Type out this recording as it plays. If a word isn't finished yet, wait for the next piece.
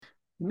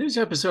In this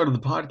episode of the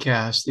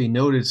podcast, the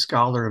noted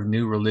scholar of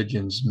new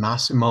religions,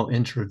 Massimo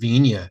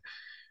Intraviglia,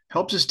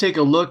 helps us take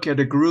a look at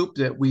a group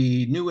that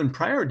we knew in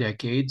prior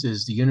decades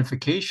as the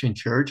Unification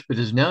Church, but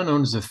is now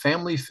known as the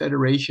Family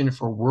Federation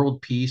for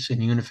World Peace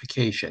and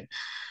Unification,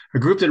 a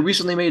group that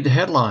recently made the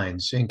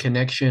headlines in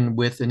connection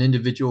with an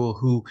individual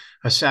who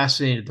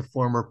assassinated the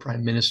former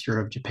prime minister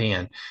of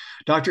Japan.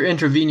 Dr.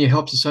 Intraviglia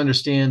helps us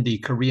understand the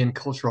Korean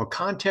cultural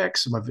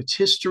context, some of its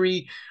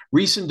history,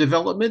 recent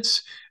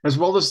developments, as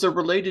well as the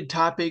related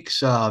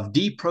topics of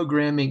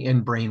deprogramming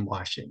and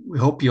brainwashing. We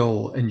hope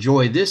you'll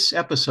enjoy this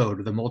episode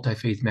of the Multi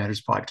Faith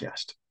Matters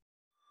podcast.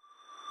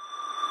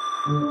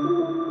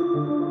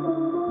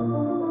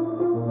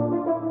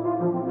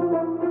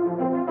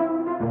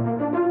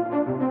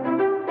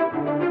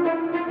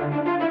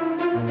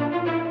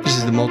 This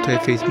is the Multi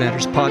Faith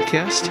Matters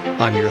podcast.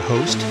 I'm your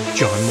host,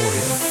 John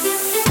Moorhead.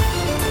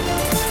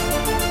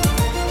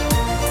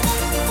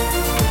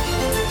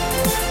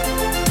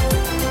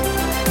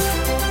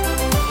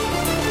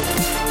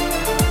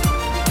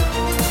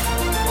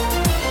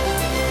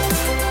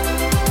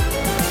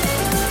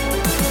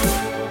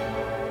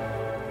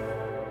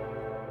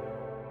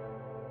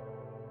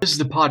 This is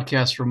the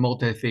podcast for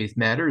Multi Faith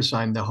Matters.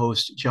 I'm the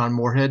host, John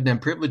Moorhead, and I'm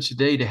privileged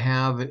today to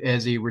have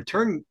as a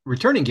returning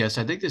guest,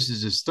 I think this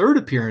is his third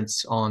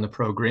appearance on the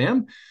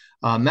program,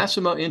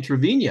 Massimo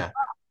Intraviglia,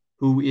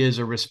 who is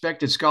a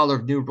respected scholar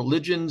of new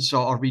religions.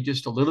 So I'll read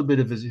just a little bit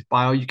of his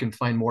bio. You can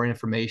find more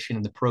information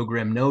in the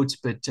program notes.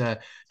 But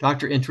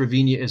Dr.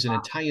 Intraviglia is an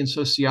Italian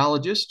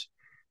sociologist,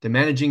 the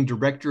managing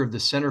director of the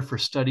Center for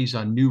Studies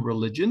on New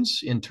Religions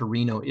in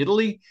Torino,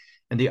 Italy,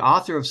 and the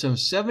author of some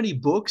 70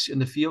 books in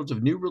the fields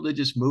of new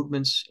religious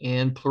movements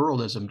and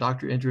pluralism.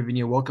 Dr.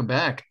 Intraviglia, welcome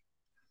back.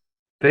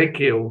 Thank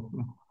you.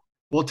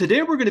 Well,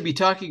 today we're going to be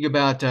talking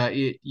about,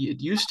 it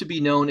used to be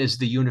known as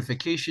the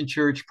Unification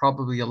Church.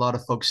 Probably a lot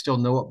of folks still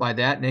know it by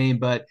that name,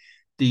 but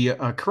the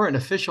current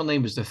official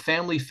name is the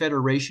Family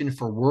Federation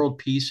for World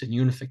Peace and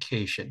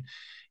Unification.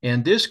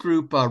 And this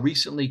group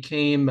recently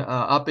came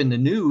up in the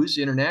news,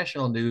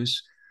 international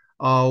news,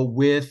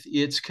 with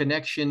its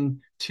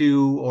connection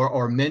to,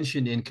 or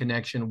mentioned in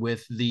connection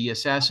with the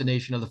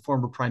assassination of the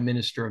former Prime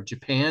Minister of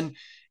Japan.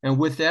 And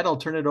with that, I'll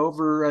turn it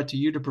over to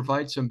you to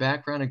provide some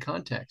background and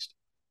context.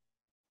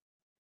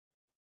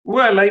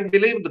 Well, I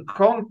believe the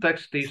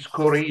context is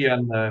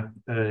Korean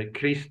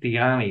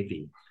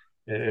Christianity.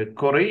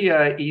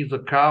 Korea is a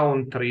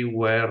country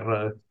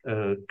where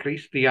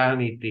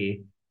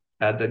Christianity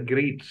had a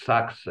great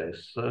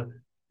success,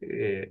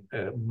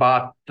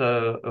 but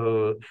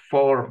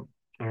for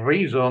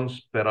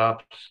reasons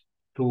perhaps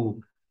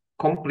too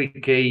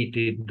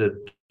complicated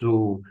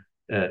to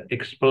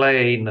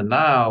explain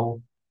now,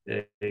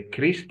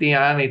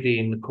 Christianity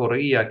in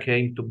Korea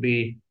came to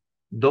be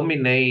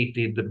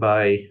dominated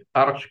by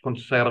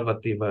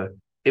arch-conservative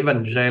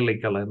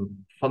evangelical and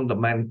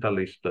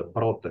fundamentalist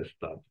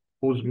Protestants,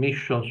 whose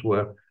missions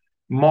were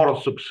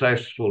more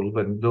successful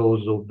than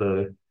those of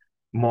the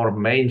more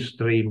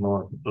mainstream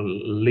or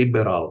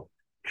liberal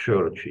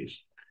churches.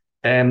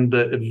 And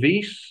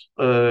these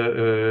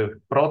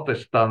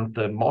Protestant,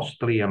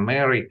 mostly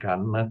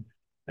American,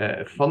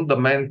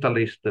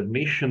 fundamentalist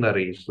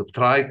missionaries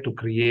tried to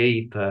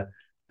create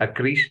a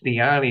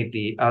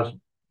Christianity as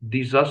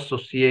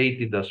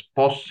disassociated as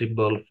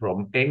possible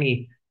from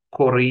any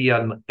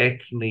Korean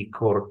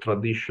ethnic or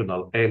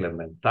traditional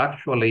element.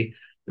 Actually,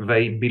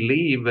 they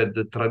believed that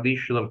the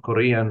traditional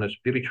Korean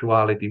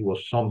spirituality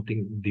was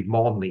something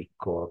demonic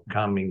or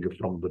coming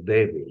from the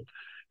devil.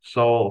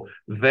 So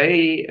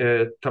they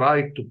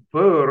tried to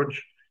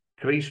purge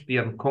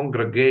Christian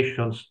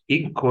congregations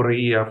in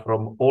Korea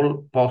from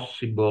all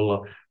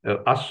possible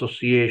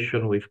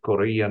association with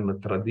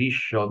Korean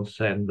traditions.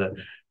 And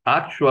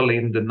actually,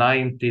 in the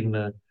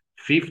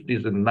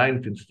 1950s and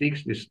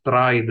 1960s,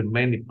 tried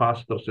many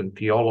pastors and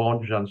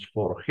theologians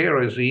for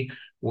heresy.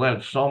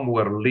 Well, some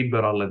were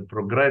liberal and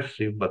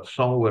progressive, but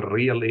some were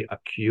really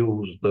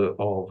accused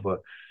of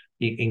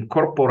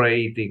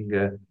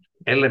incorporating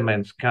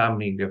elements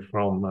coming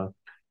from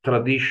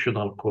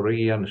traditional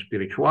Korean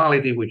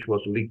spirituality, which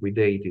was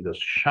liquidated as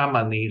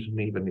shamanism,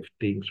 even if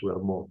things were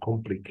more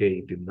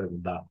complicated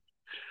than that.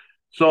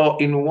 So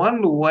in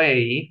one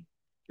way,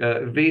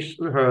 this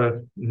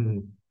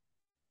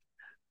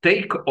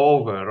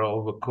takeover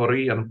of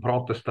Korean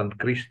Protestant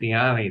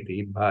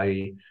Christianity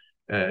by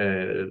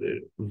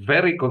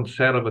very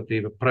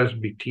conservative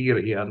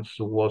Presbyterians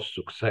was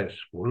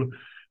successful.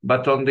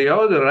 But on the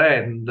other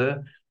hand,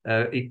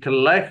 it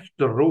left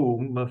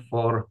room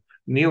for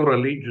new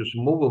religious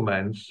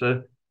movements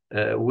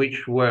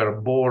which were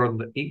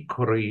born in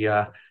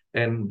Korea,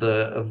 and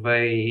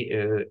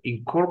they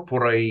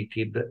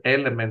incorporated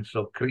elements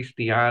of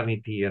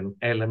Christianity and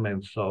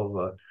elements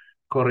of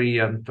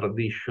Korean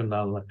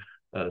traditional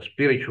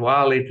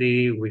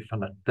spirituality with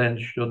an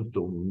attention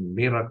to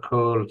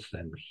miracles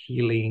and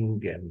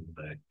healing and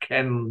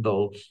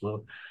candles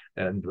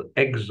and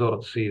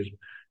exorcism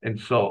and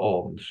so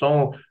on.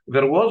 So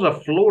there was a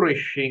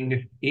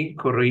flourishing in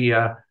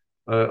Korea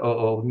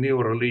of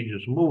new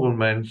religious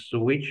movements,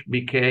 which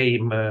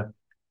became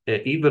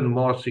even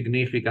more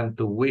significant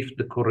with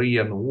the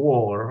Korean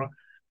War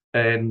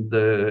and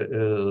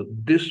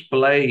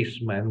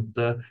displacement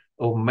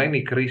of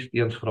many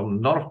Christians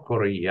from North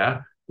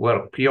Korea,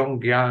 where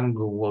Pyongyang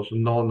was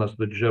known as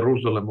the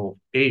Jerusalem of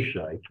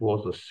Asia. It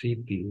was a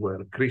city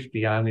where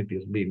Christianity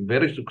has been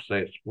very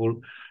successful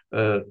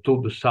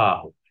to the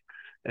south.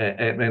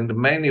 And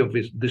many of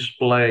these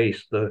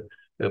displaced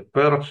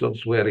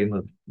persons were in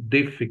a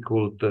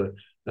difficult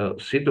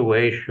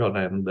situation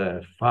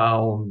and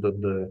found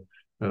the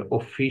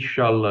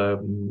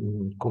official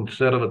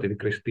conservative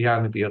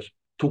Christianity as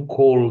too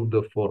cold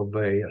for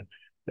their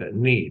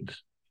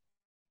needs.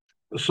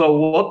 So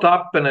what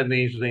happened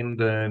is in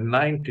the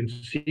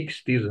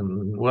 1960s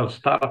and well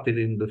started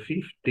in the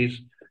 50s,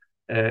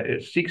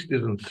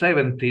 60s and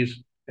 70s,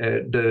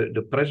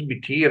 the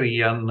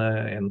Presbyterian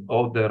and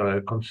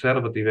other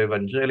conservative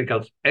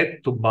evangelicals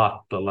had to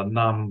battle a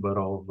number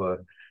of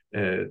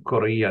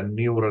Korean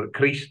new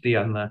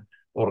Christian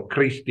or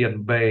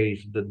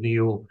Christian-based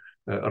new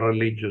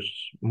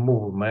religious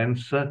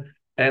movements.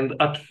 And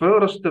at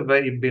first,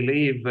 they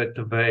believed that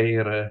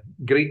their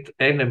great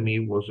enemy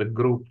was a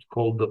group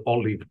called the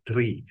Olive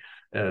Tree.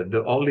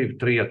 The Olive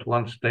Tree at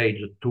one stage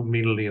had 2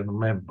 million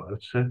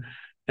members.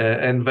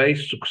 And they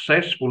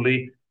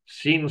successfully,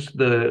 since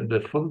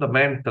the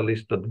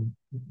fundamentalists had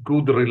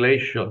good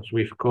relations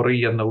with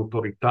Korean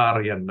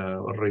authoritarian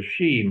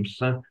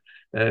regimes,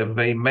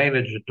 they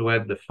managed to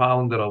have the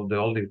founder of the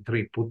Olive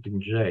Tree put in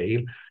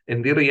jail,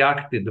 and he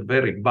reacted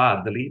very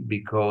badly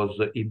because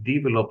he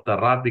developed a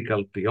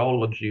radical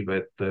theology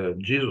that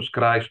Jesus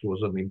Christ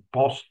was an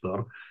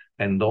impostor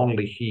and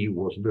only he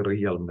was the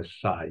real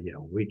Messiah,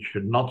 which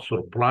not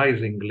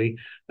surprisingly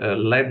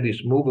led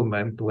this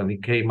movement when he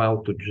came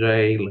out of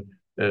jail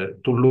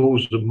to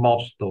lose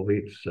most of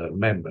its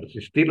members.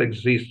 It still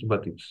exists,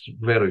 but it's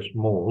very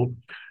small,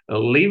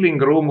 leaving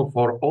room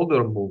for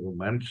other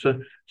movements.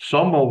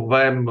 Some of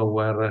them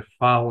were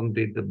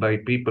founded by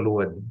people who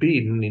had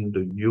been in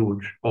the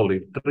huge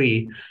Olive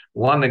Tree.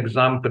 One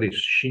example is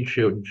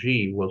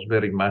Shincheonji, was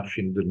very much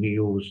in the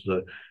news,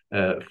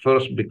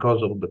 first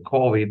because of the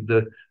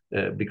COVID,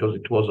 because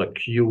it was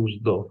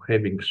accused of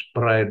having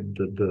spread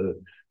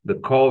the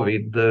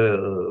COVID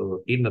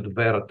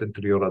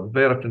inadvertently or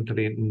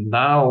advertently.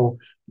 Now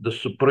the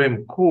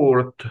Supreme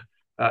Court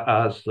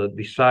has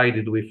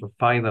decided with a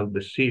final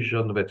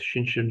decision that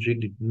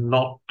Shincheonji did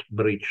not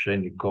breach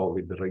any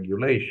COVID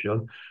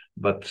regulation,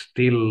 but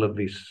still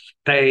this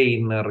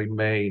stain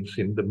remains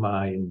in the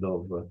mind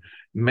of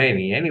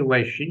many.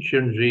 Anyway,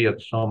 Shincheonji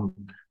had some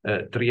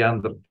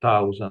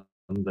 300,000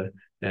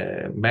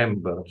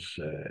 members.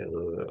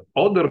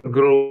 Other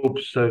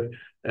groups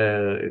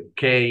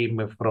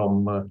came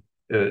from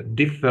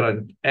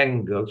different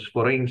angles.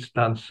 For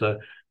instance,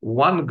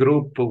 one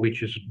group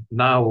which is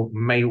now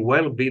may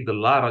well be the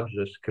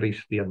largest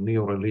Christian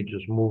new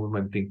religious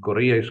movement in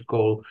Korea is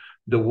called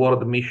the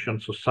World Mission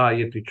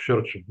Society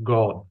Church of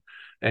God,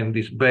 and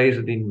is based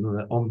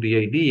on the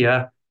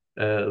idea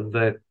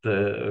that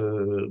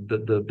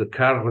the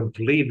current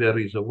leader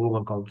is a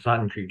woman called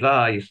Zhang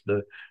Jila, is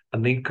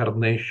an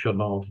incarnation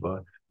of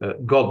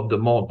God the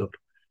Mother.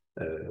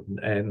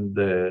 And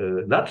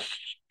that's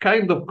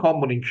kind of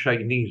common in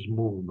Chinese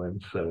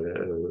movements,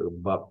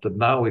 but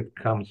now it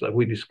comes,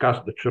 we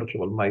discussed the Church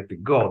of Almighty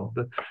God,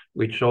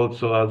 which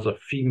also has a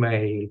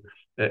female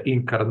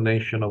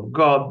incarnation of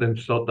God, and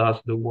so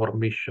does the World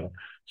Mission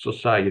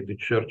Society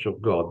Church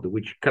of God,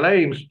 which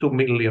claims 2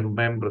 million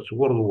members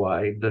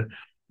worldwide,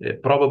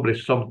 probably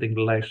something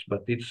less,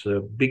 but it's a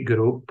big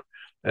group,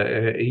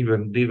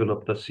 even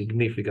developed a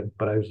significant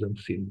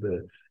presence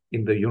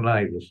in the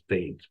United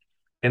States.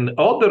 And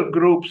other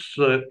groups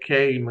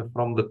came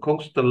from the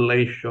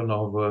constellation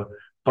of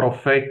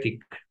prophetic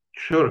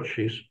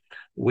churches,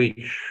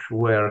 which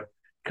were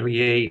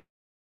created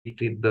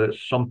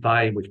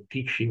sometime with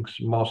teachings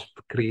most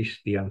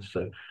Christians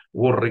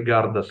would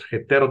regard as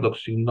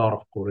heterodox in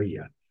North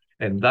Korea.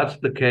 And that's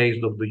the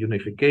case of the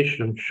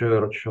Unification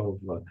Church of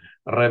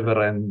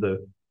Reverend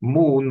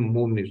Moon.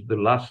 Moon is the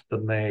last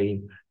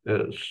name,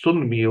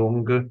 Sun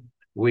Myung,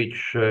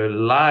 which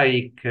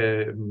like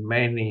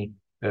many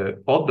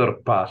other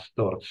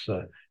pastors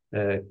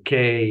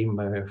came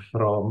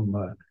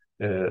from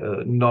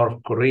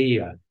North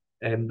Korea.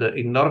 And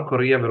in North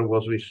Korea, there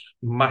was this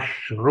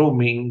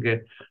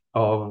mushrooming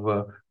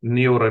of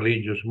new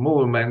religious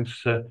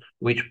movements,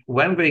 which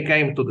when they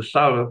came to the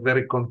South were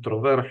very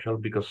controversial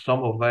because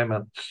some of them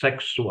had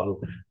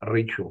sexual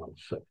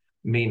rituals,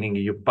 meaning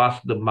you pass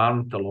the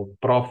mantle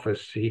of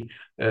prophecy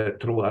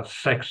through a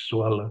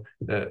sexual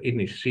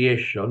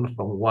initiation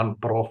from one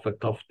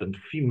prophet, often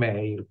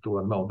female, to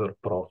another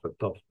prophet,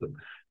 often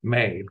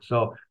male.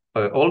 So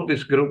all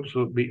these groups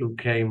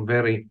became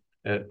very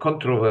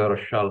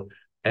controversial,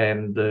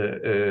 and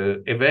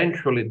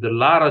eventually the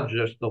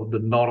largest of the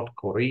North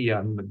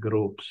Korean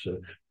groups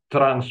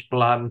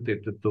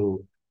transplanted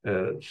to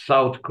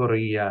South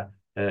Korea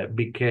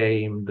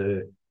became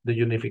the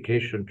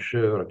Unification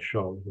Church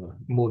of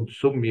Moon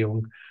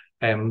Sung-myung.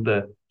 And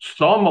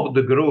some of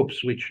the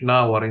groups which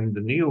now are in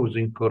the news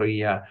in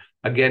Korea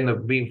again,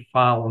 have been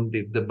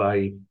founded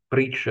by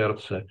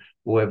preachers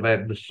who have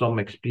had some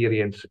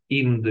experience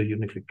in the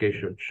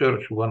Unification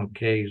Church. One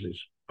case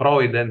is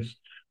Providence,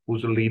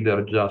 whose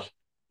leader just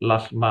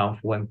last month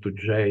went to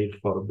jail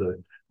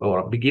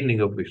or beginning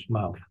of this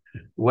month,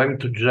 went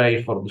to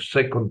jail for the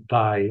second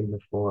time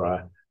for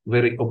a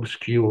very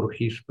obscure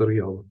history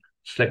of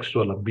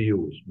sexual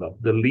abuse.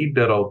 But the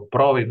leader of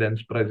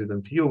Providence,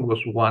 President Young,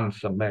 was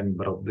once a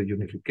member of the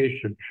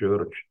Unification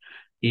Church,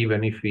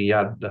 even if he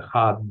had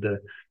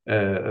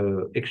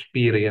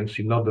experience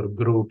in other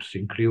groups,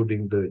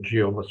 including the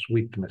Jehovah's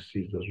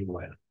Witnesses as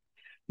well.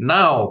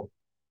 Now,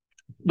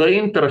 the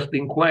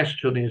interesting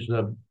question is,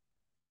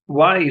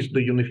 why is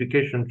the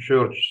Unification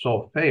Church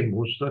so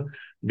famous?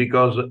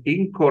 Because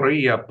in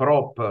Korea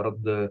proper,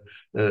 the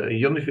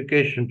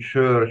Unification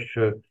Church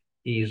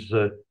is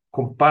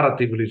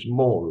comparatively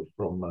small,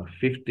 from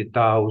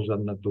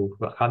 50,000 to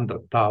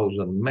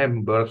 100,000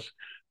 members,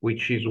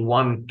 which is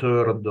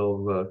 1/3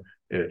 of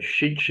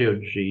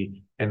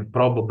Shicheonji and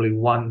probably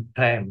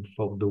 1/10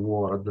 of the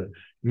World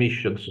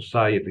Mission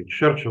Society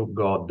Church of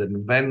God.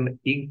 And then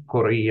in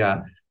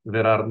Korea,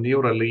 there are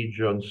new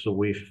religions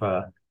with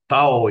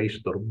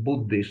Taoist or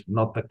Buddhist,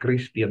 not a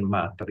Christian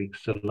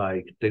matrix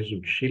like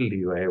Daesun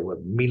Shilyu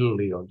with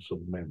millions of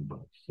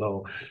members.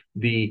 So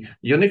the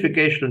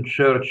Unification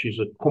Church is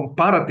a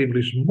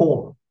comparatively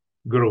small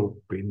group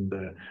in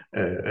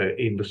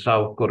the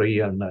South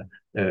Korean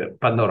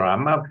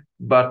panorama.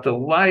 But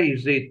why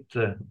is it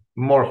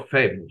more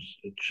famous?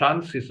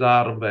 Chances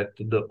are that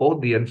the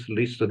audience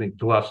listening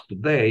to us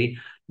today,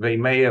 they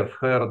may have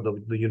heard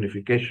of the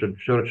Unification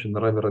Church and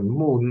Reverend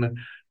Moon,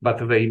 but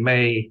they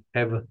may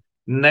have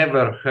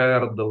never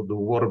heard of the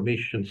World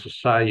Mission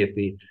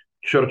Society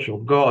Church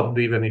of God,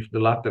 even if the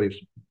latter is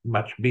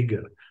much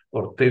bigger,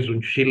 or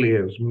Daesun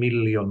Shilyu's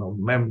million of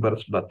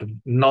members, but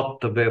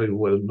not very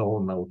well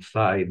known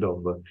outside of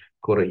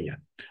Korea.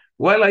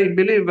 Well, I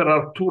believe there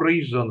are two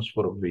reasons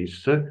for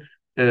this.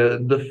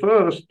 The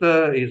first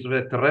is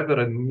that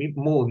Reverend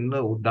Moon,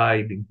 who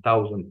died in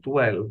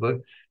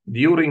 2012,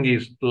 during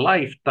his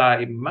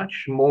lifetime,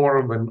 much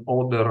more than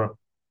other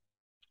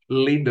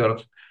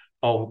leaders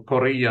of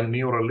Korean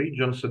new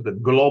religions, the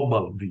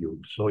global view.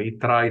 So he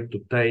tried to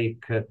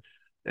take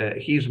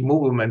his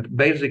movement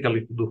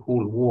basically to the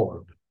whole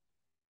world,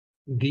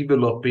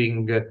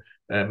 developing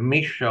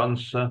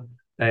missions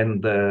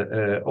and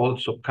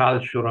also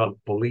cultural,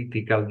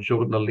 political,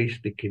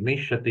 journalistic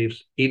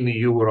initiatives in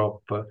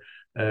Europe,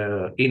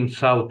 in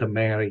South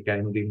America,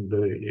 and in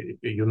the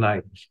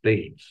United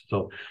States.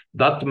 So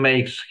that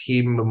makes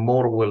him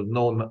more well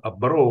known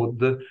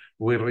abroad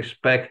with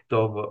respect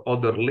of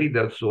other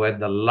leaders who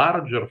had a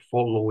larger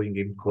following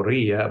in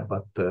Korea,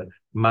 but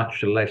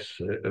much less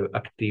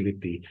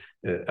activity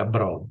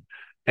abroad.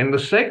 And the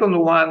second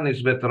one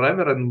is that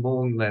Reverend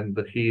Moon and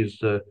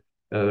his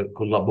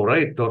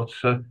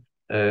collaborators,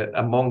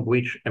 among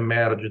which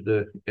emerged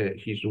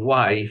his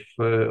wife,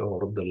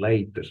 or the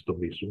latest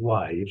of his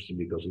wives,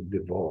 because he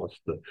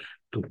divorced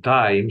 2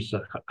 times,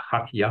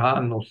 Hak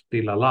Ja-han,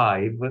 still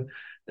alive,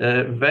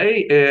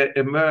 they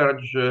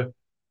emerge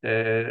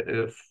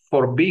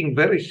for being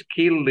very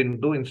skilled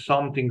in doing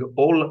something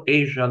all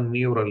Asian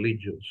new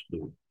religions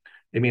do.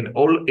 I mean,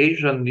 all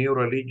Asian new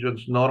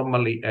religions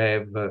normally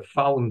have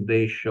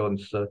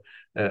foundations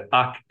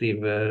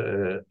active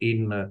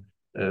in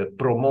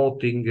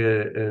promoting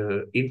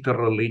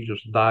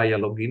interreligious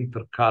dialogue,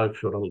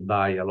 intercultural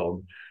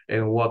dialogue,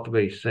 and what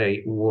they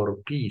say,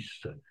 world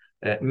peace.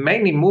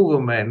 Many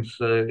movements,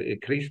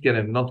 Christian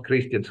and not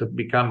Christians, have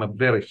become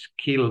very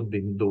skilled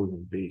in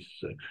doing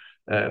this.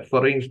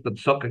 For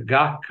instance, Soka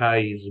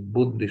Gakkai is a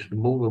Buddhist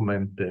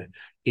movement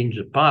in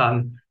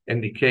Japan,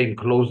 and it came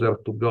closer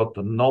to got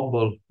a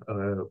Nobel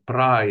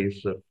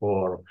Prize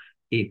for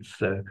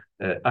its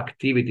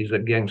activities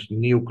against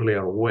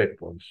nuclear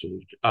weapons,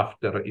 which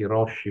after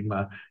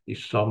Hiroshima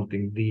is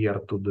something dear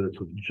to the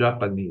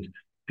Japanese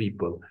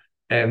people.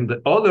 And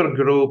other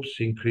groups,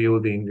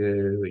 including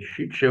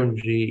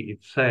Shicheonji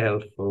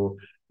itself,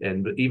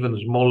 and even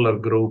smaller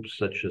groups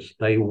such as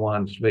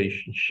Taiwan's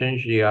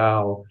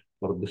Shenjiao,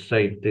 or the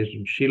same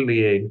Daesun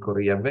Shilyu in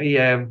Korea, they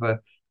have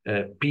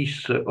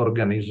peace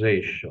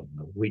organization,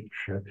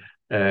 which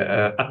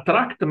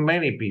attract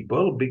many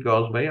people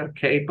because they are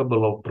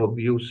capable of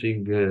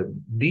producing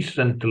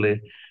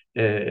decently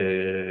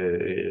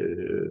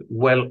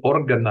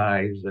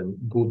well-organized and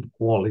good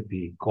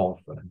quality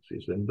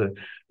conferences. And the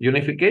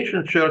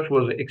Unification Church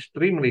was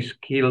extremely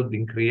skilled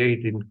in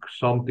creating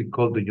something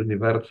called the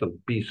Universal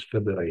Peace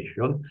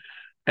Federation.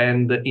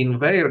 And in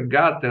their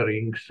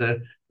gatherings,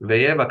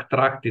 they have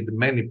attracted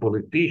many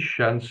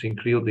politicians,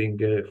 including,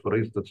 for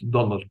instance,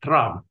 Donald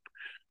Trump.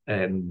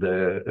 And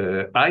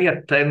I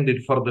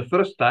attended for the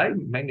first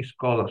time. Many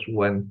scholars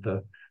went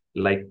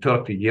like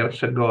 30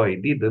 years ago. I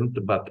didn't,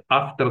 but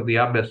after the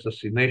Abe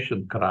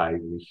assassination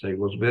crisis, I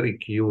was very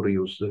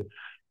curious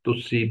to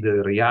see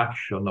the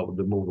reaction of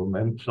the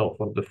movement. So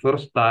for the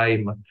first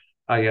time,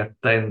 I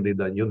attended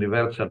a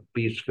Universal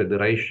Peace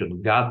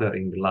Federation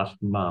gathering last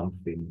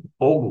month in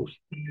August.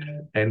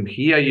 And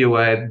here you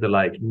had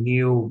like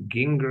Newt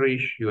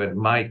Gingrich, you had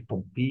Mike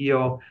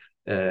Pompeo,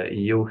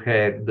 you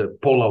had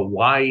Paula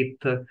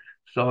White.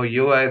 So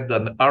you had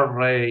an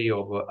array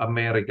of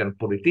American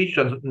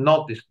politicians.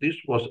 Notice this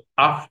was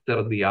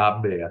after the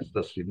Abe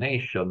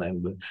assassination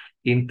and the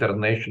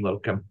international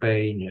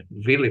campaign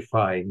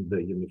vilifying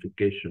the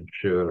Unification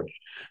Church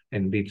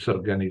and its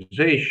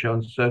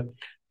organizations.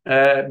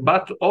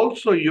 But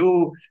also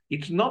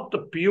it's not a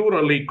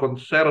purely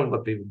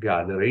conservative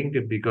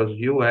gathering, because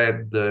you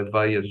had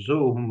via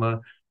Zoom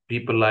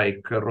people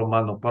like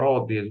Romano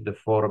Prodi, the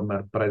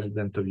former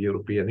president of the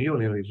European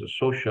Union, is a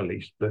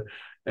socialist,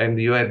 and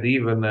you had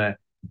even a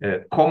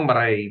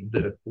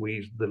Comrade, who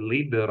is the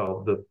leader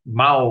of the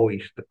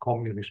Maoist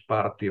Communist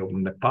Party of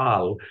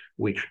Nepal,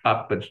 which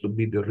happens to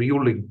be the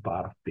ruling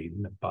party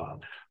in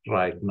Nepal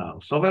right now.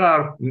 So there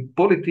are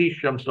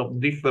politicians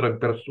of different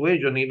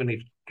persuasion, even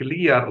if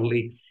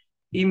clearly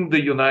in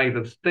the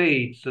United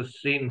States,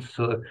 since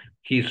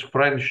his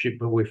friendship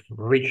with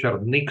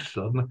Richard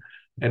Nixon,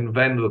 and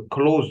then the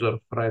closer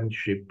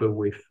friendship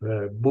with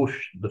Bush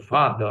the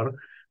father,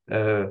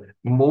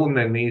 Moon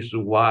and his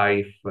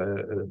wife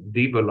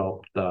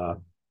developed a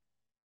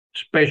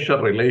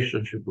special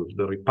relationship with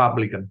the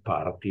Republican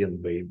Party,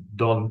 and they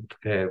don't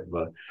have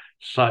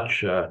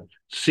such a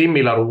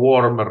similar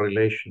warm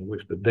relation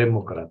with the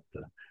Democrat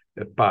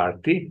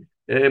Party.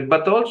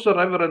 But also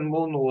Reverend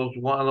Moon was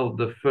one of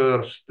the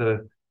first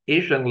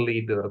Asian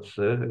leaders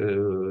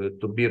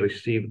to be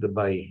received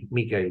by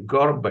Mikhail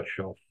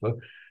Gorbachev,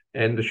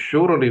 and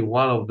surely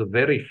one of the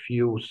very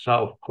few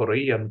South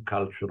Korean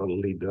cultural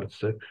leaders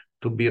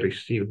to be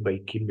received by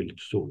Kim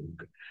Il-sung.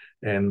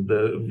 And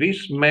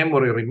this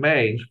memory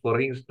remains. For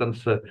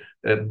instance,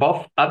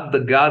 both at the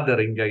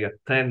gathering I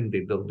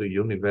attended of the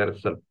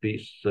Universal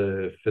Peace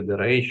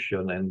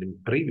Federation and in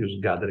previous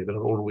gatherings, there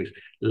are always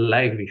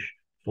lavish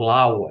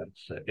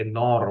flowers,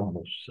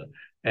 enormous.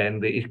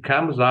 And it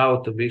comes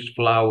out, these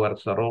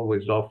flowers are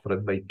always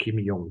offered by Kim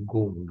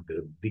Jong-un,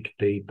 the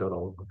dictator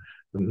of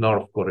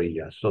North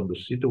Korea. So the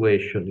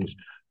situation is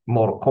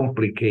more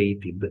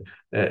complicated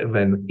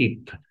than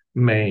it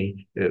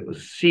may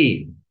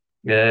seem.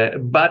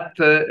 But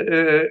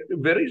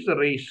there is a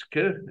risk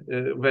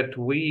that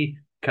we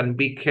can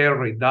be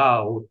carried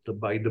out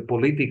by the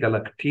political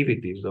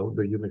activities of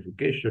the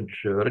Unification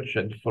Church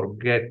and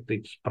forget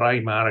it's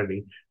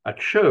primarily a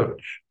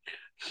church.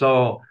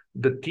 So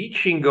the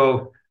teaching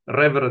of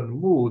Reverend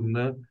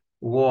Moon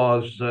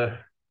was,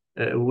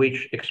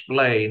 which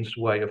explains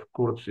why, of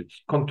course,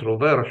 it's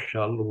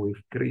controversial with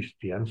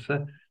Christians,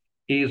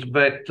 is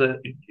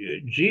that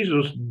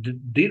Jesus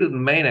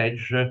didn't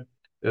manage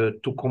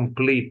to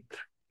complete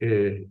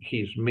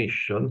his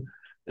mission.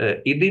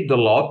 He did a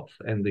lot,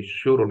 and is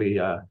surely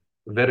a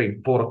very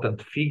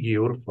important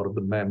figure for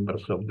the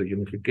members of the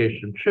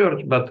Unification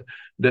Church, but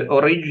the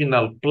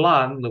original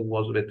plan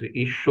was that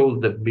he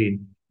should have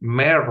been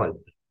married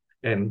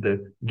and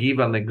give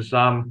an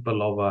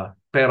example of a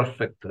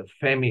perfect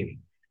family.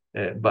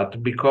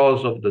 But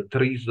because of the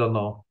treason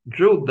of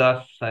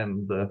Judas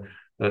and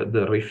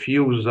the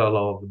refusal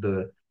of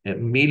the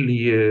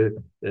milieu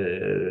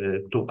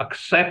to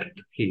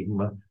accept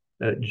him,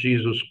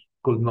 Jesus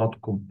could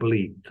not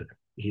complete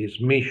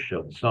his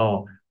mission.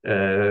 So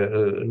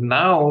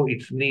now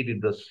it's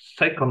needed a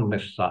second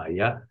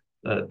Messiah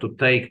to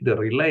take the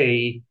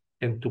relay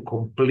and to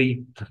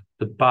complete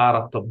the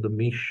part of the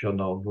mission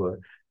of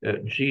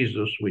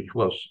Jesus, which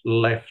was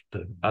left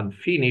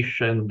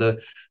unfinished, and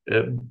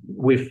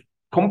with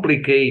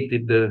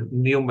complicated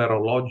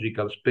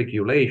numerological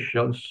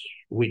speculations,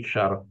 which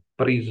are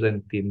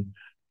present in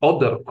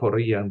other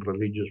Korean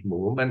religious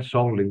movements,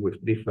 only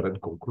with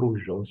different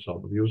conclusions,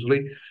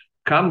 obviously,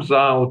 comes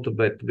out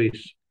that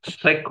this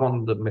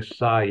second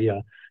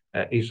Messiah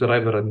is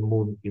Reverend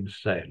Moon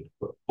himself,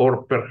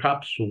 or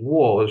perhaps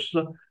was.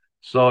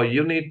 So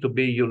you need to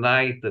be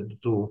united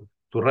to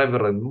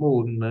Reverend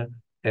Moon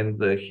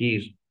and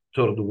his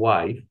third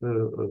wife,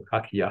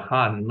 Hakya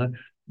Han,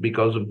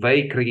 because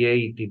they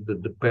created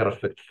the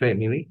perfect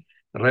family.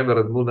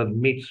 Reverend Moon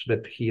admits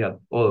that he had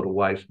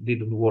otherwise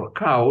didn't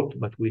work out,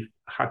 but with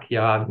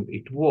Hakya Han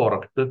it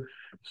worked.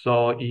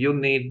 So you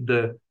need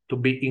to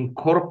be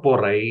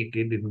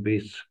incorporated in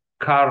this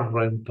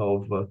current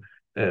of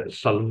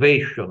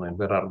salvation, and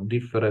there are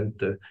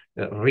different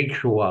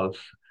rituals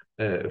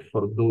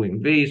for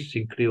doing this,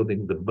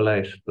 including the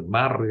blessed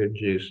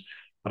marriages.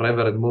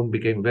 Reverend Moon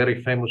became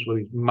very famous for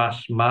his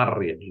mass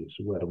marriages,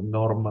 where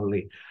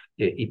normally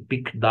he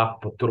picked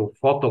up through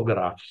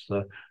photographs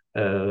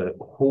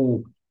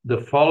who the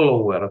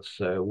followers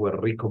were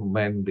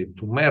recommended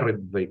to marry.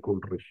 They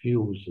could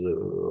refuse,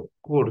 of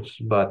course,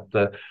 but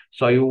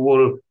so you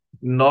will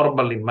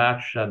normally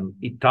match an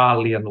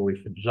Italian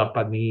with a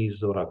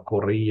Japanese or a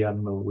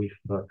Korean with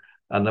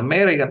an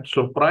American.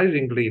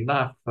 Surprisingly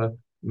enough,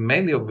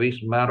 many of these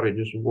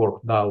marriages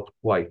worked out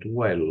quite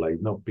well. I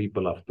know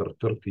people after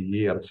 30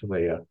 years,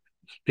 they are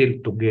still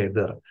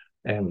together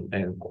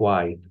and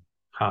quite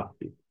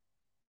happy.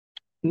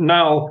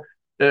 Now,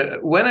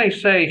 when I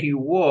say he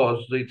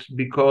was, it's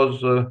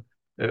because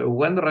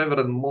when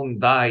Reverend Moon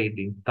died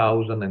in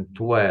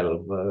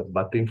 2012,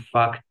 but in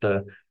fact,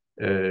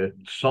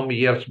 some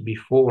years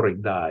before he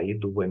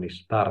died, when he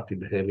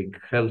started having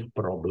health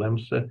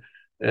problems,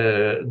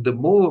 the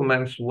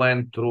movements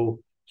went through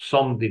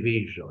some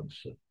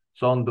divisions.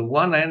 So on the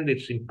one hand,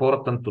 it's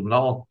important to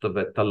note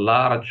that a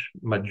large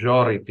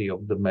majority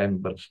of the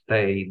members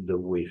stayed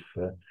with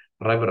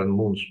Reverend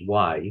Moon's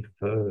wife,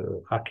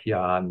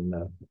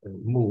 Hakyan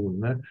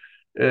Moon,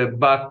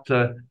 but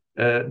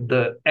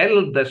the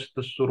eldest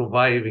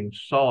surviving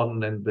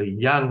son and the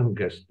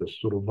youngest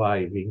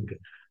surviving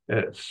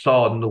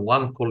son,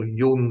 one called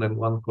Yun and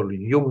one called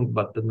Jung,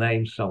 but the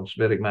name sounds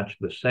very much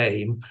the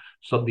same.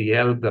 So the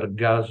elder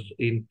goes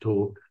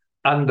into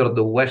under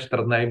the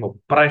Western name of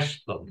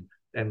Preston,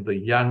 and the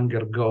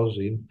younger goes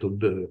into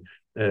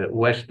the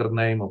Western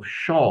name of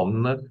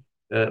Sean.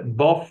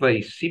 Both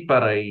are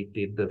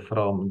separated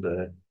from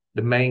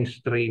the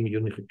mainstream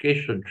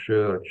Unification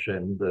Church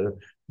and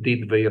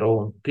did their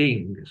own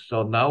thing.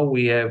 So now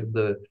we have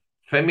the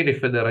Family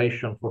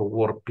Federation for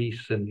War,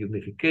 Peace and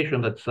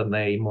Unification. That's a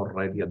name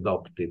already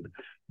adopted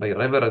by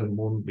Reverend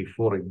Moon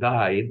before he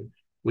died,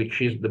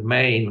 which is the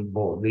main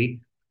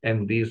body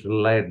and is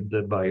led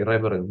by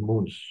Reverend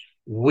Moon's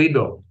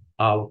widow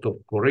out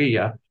of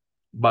Korea.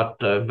 But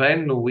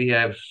then we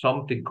have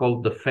something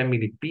called the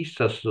Family Peace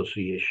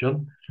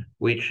Association,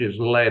 which is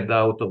led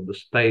out of the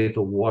state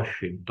of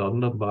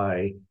Washington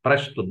by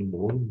Preston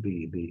Moon,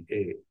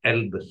 the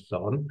eldest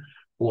son,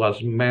 who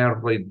was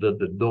married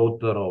the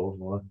daughter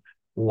of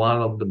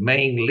one of the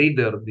main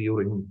leaders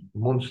during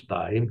Moon's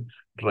time,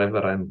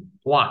 Reverend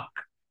Kwak.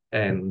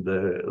 And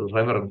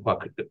Reverend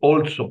Kwak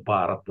also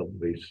part of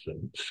this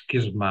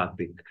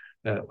schismatic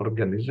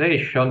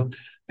organization.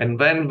 And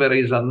then there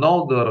is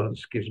another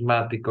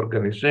schismatic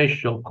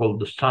organization called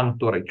the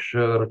Sanctuary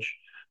Church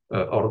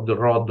or the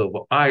Rod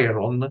of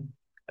Iron,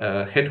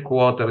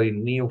 headquartered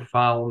in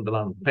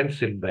Newfoundland,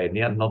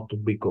 Pennsylvania, not to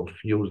be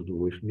confused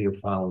with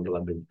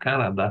Newfoundland in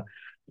Canada.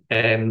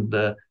 And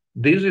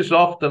this is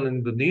often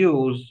in the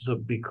news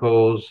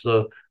because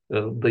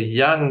the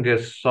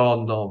youngest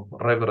son of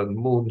Reverend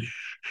Moon,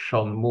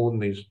 Sean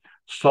Moon, is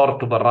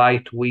sort of a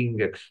right-wing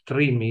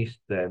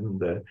extremist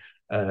and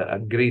a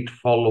great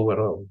follower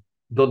of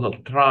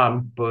Donald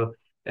Trump,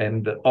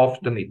 and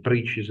often he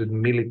preaches in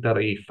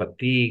military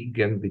fatigue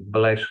and the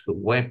blessed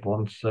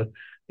weapons.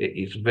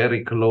 Is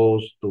very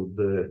close to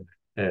the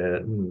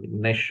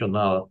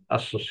National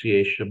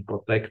Association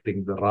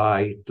protecting the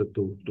right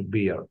to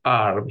bear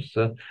arms.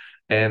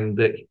 And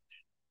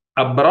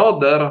a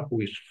brother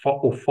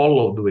who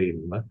followed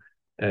him,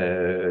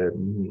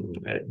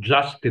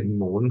 Justin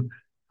Moon,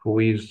 who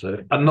is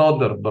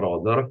another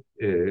brother,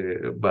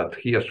 but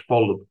he has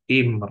followed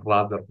him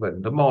rather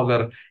than the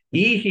mother.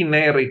 He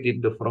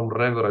inherited from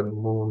Reverend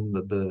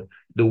Moon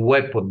the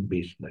weapon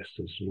business.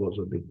 This was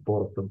an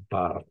important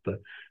part,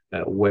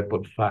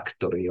 weapon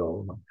factory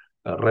of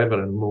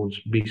Reverend Moon's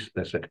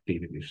business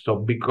activities. So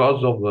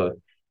because of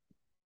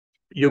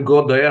you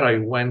go there, I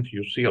went,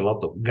 you see a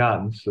lot of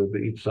guns.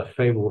 It's a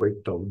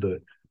favorite of the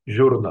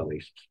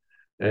journalists.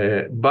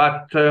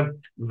 But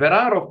there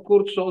are, of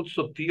course,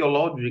 also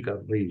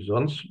theological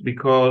reasons,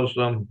 because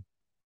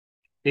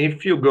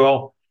if you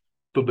go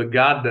to the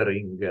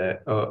gathering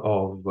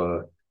of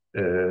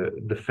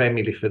the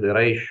Family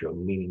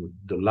Federation, meaning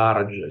the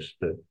largest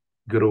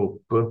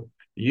group,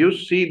 you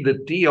see the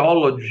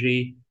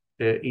theology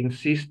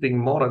insisting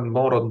more and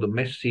more on the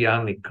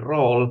messianic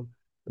role,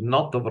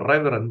 not of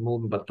Reverend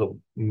Moon, but of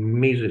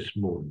Mrs.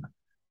 Moon.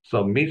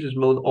 So Mrs.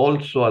 Moon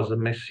also has a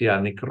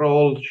messianic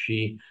role.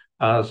 She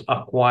has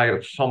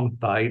acquired some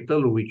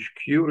title, which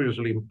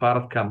curiously in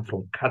part come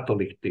from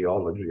Catholic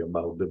theology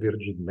about the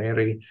Virgin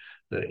Mary,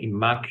 the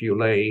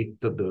Immaculate,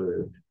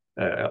 the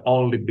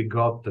only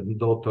begotten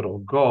daughter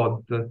of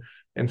God.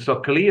 And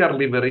so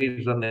clearly there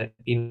is an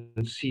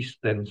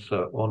insistence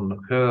on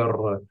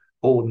her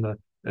own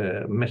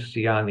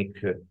messianic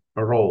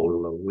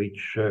role,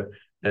 which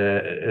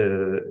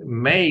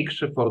makes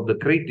for the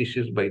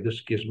criticism by the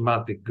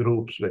schismatic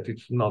groups that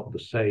it's not the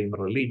same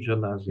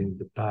religion as in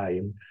the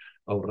time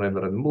of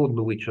Reverend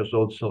Moon, which has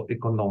also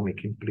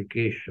economic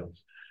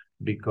implications,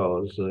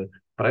 because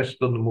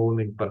Preston Moon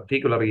in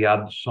particular, he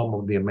had some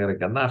of the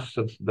American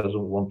assets, doesn't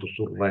want to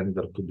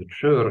surrender to the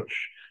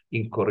church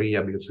in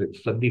Korea because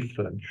it's a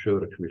different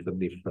church with a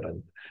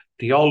different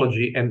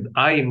theology, and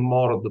I'm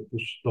more the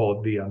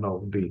custodian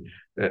of the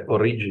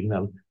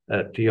original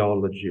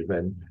theology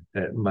than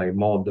my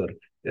mother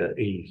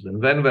is.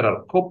 And then there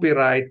are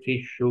copyright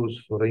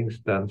issues. For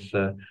instance,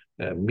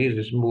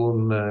 Mrs.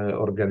 Moon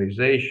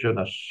organization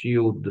has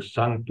sued the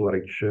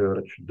Sanctuary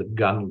Church, the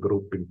gun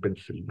group in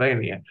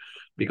Pennsylvania,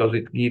 because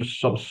it gives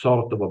some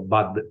sort of a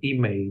bad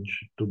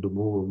image to the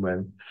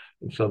movement.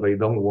 And so they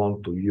don't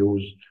want to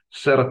use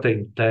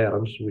certain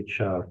terms which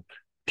are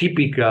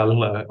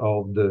typical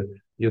of the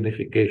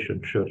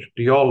Unification Church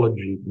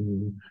theology.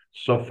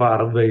 So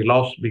far they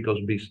lost because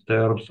these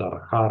terms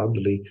are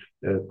hardly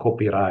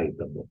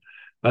copyrightable.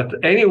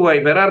 But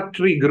anyway, there are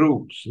three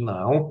groups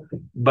now,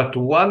 but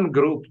one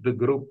group, the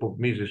group of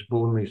Mrs.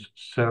 Moon, is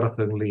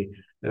certainly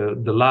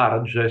the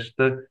largest,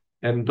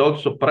 and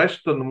also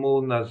Preston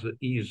Moon has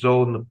his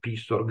own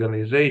peace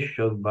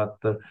organization, but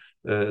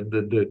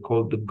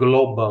called the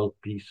Global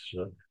Peace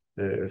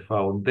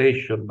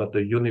Foundation, but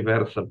the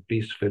Universal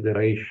Peace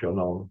Federation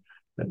of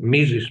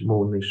Mrs.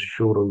 Moon is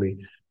surely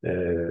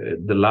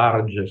the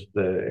largest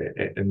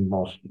and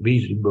most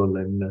visible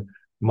and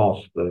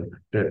most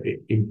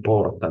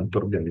important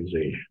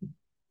organization.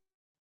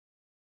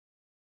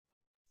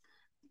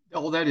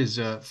 Oh, that is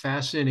a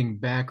fascinating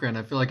background.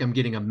 I feel like I'm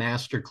getting a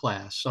master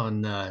class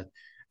on the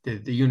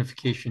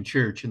Unification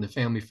Church and the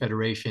Family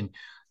Federation.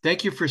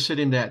 Thank you for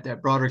setting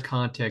that broader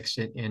context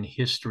and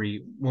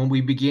history. When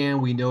we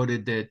began, we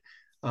noted that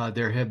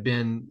there have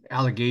been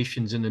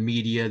allegations in the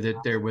media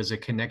that there was a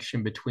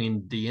connection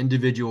between the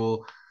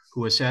individual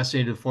who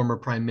assassinated the former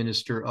prime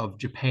minister of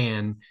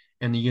Japan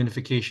and the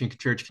Unification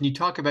Church. Can you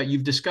talk about,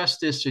 you've discussed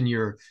this in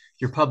your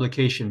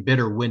publication,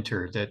 Bitter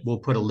Winter, that we'll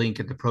put a link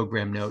at the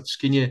program notes.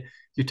 Can you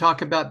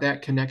talk about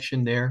that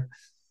connection there?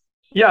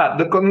 Yeah,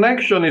 the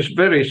connection is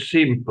very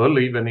simple,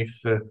 even if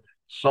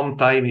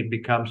sometimes it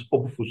becomes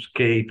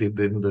obfuscated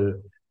in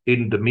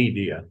the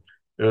media.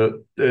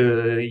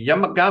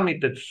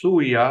 Yamagami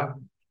Tetsuya,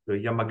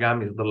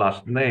 Yamagami is the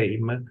last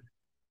name,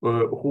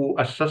 who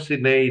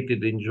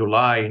assassinated in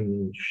July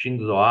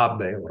Shinzo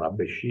Abe or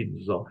Abe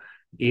Shinzo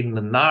in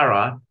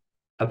Nara,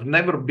 has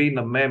never been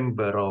a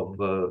member of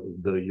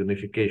the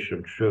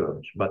Unification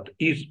Church, but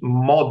his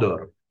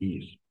mother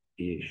is.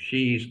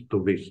 She is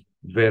to this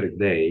very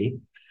day.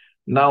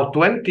 Now,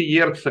 20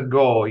 years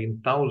ago,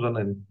 in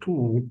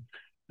 2002,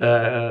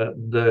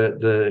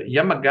 the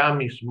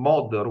Yamagami's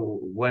mother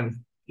went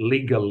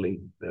legally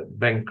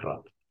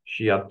bankrupt.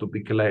 She had to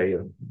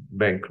declare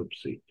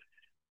bankruptcy.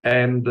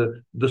 And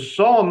the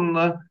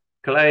son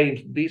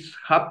claims this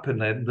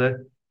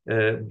happened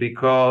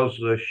because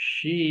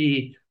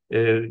she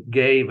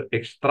gave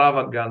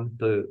extravagant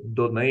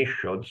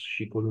donations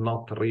she could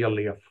not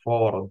really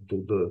afford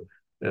to the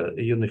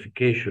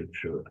Unification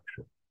Church.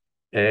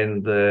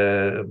 And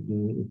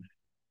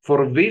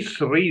for this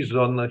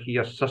reason, he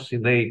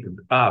assassinated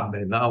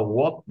Abe. Now,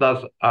 what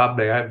does Abe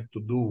have to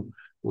do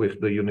with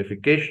the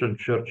Unification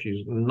Church?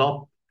 He's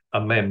not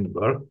a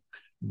member,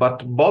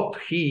 but both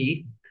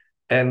he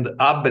and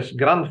Abe's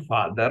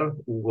grandfather,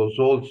 who was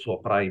also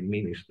Prime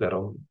Minister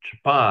of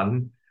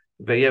Japan,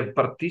 they have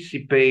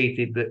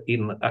participated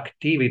in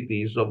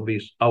activities of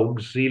these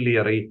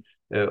auxiliary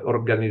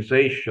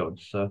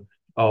organizations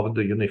of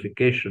the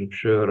Unification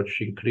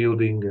Church,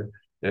 including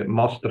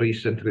most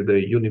recently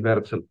the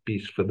Universal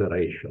Peace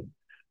Federation.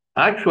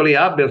 Actually,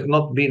 Abe has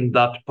not been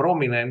that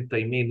prominent.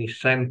 I mean,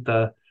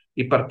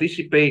 he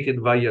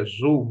participated via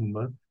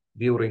Zoom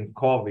during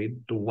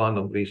COVID to one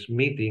of these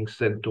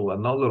meetings, and to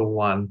another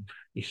one,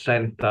 he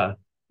sent a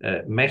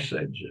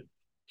message.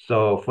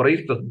 So, for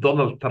instance,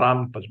 Donald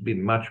Trump has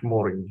been much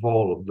more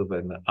involved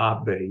than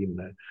Abe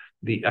in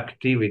the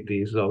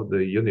activities of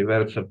the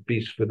Universal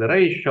Peace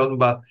Federation,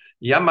 but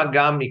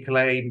Yamagami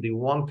claimed he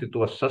wanted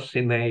to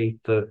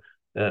assassinate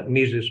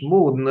Mrs.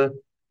 Moon,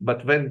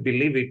 but then,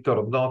 believe it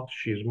or not,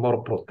 she's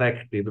more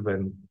protected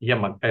than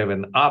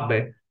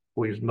Abe,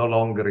 who is no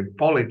longer in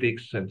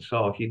politics, and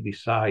so he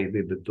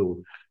decided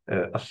to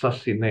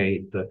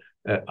assassinate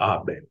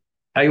Abe.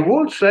 I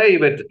would say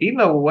that in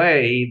a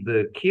way,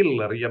 the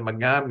killer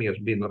Yamagami has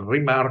been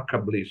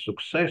remarkably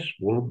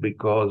successful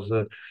because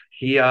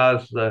he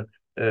has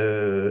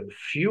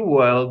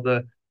fueled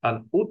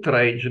an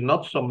outrage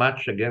not so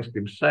much against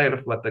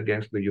himself, but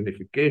against the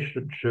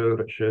Unification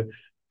Church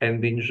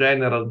and in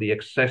general the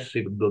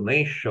excessive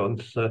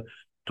donations to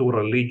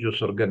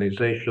religious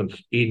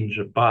organizations in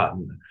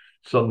Japan.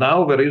 So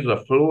now there is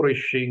a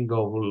flourishing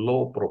of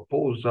law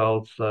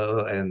proposals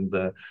and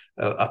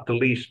at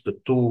least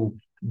two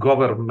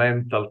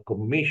governmental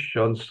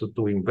commissions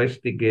to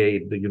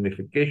investigate the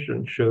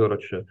Unification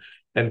Church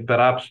and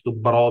perhaps to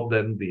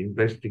broaden the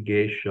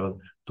investigation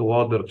to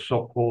other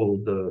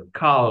so-called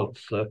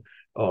cults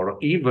or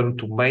even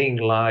to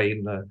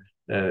mainline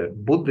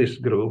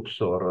Buddhist groups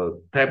or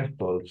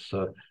temples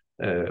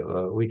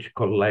which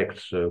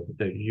collects a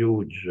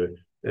huge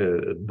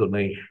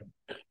donation.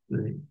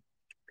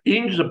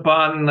 In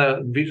Japan,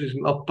 this is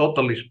not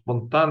totally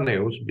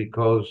spontaneous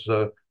because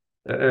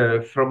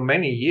from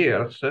many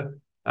years,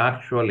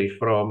 actually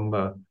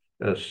from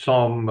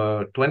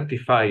some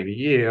 25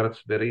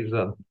 years, there is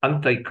an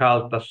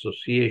anti-cult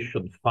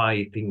association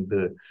fighting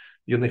the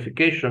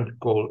Unification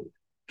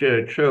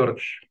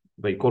Church,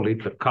 they call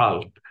it a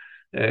cult,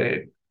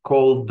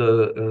 called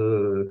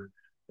the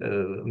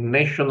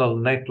National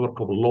Network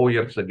of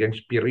Lawyers Against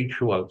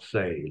Spiritual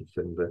Sales.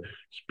 And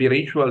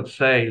spiritual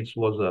sales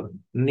was a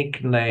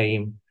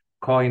nickname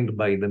coined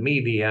by the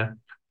media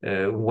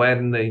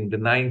when in the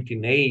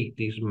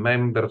 1980s,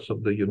 members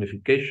of the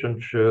Unification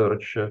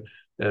Church,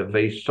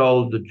 they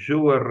sold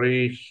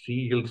jewelry,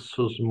 seals,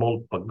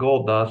 small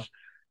pagodas,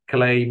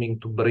 claiming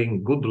to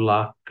bring good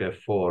luck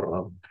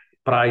for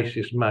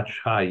prices much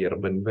higher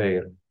than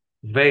their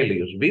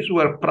values. These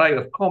were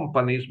private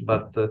companies,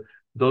 but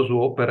those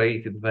who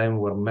operated them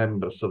were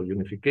members of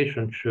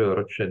Unification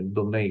Church and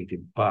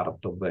donated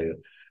part of their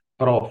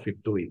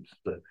profit to it.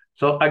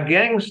 So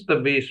against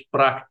these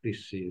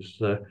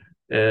practices,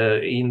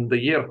 in the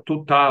year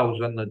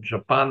 2000,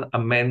 Japan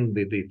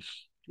amended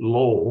its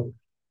law,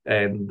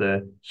 and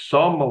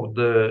some of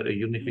the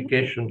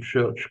Unification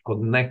Church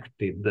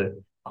connected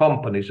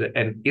companies,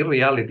 and in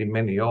reality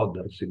many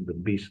others in the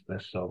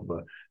business of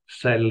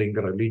selling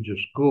religious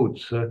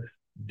goods,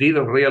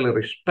 didn't really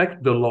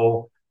respect the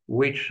law,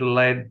 which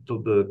led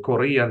to the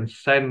Korean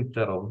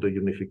Center of the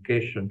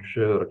Unification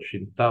Church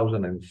in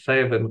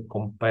 2007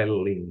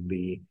 compelling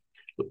the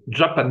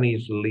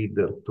Japanese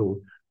leader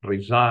to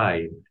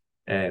resign.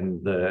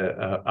 And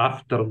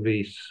after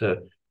this,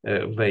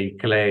 they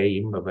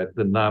claim that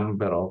the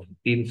number of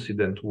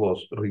incidents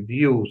was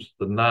reduced.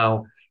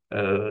 Now,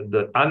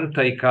 the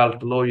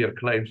anti-cult lawyer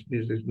claims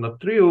this is not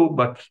true,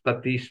 but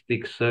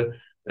statistics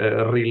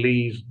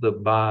released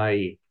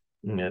by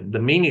the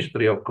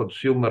Ministry of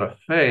Consumer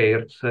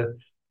Affairs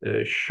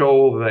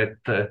show that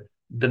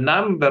the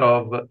number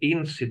of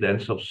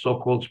incidents of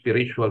so-called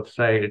spiritual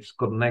sales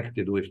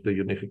connected with the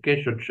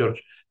Unification Church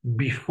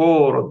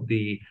before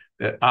the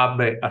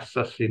Abe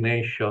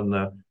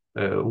assassination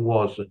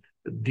was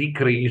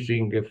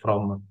decreasing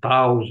from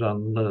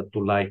 1,000 to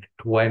like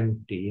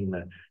 20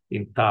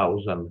 in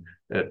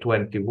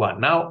 2021.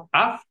 Now,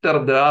 after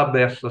the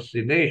Abe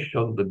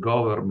assassination, the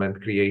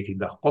government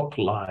created a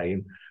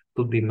hotline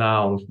to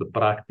denounce the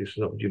practice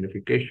of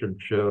Unification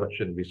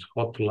Church, and this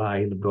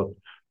hotline got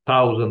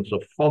thousands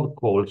of phone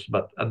calls,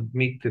 but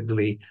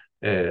admittedly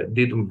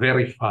didn't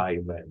verify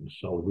them,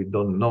 so we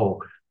don't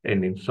know.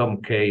 And in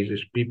some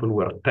cases, people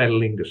were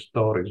telling the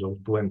stories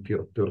of 20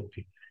 or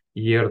 30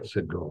 years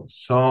ago.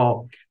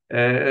 So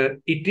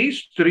it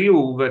is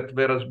true that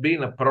there has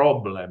been a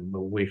problem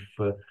with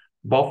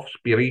both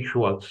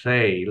spiritual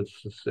sales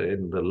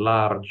and the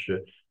large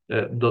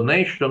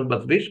donation,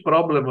 but this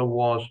problem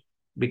was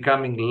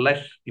becoming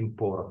less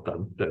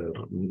important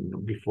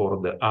before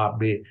the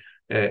Abe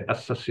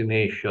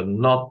assassination,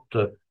 not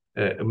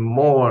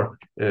more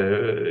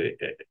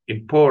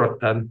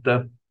important.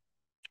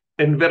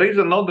 And there is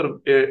another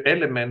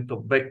element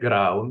of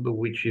background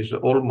which is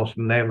almost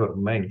never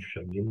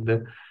mentioned,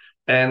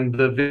 and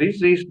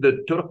this is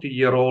the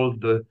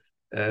 30-year-old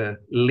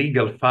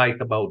legal fight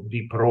about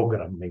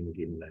deprogramming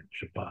in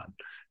Japan.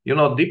 You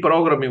know,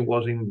 deprogramming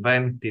was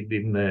invented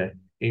in the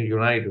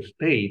United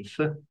States,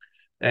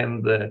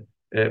 and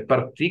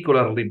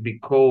particularly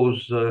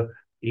because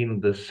in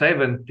the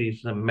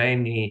 70s,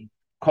 many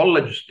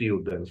college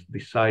students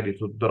decided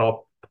to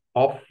drop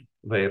off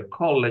their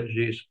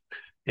colleges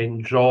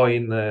and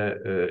join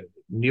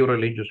new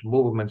religious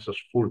movements as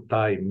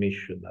full-time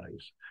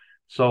missionaries.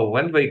 So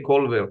when they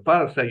call their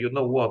parents, say, you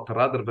know what,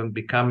 rather than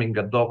becoming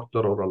a doctor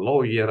or a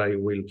lawyer, I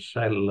will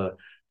sell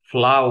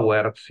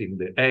flowers in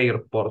the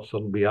airports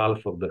on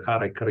behalf of the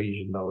Hare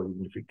Krishna or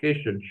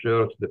Unification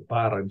Church. The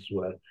parents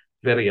were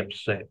very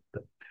upset.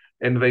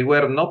 And they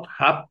were not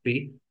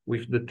happy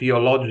with the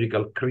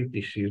theological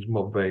criticism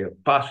of their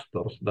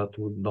pastors that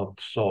would not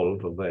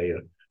solve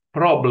their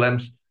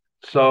problems.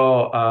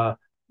 So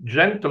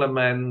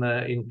gentleman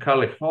in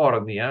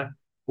California,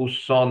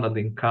 whose son had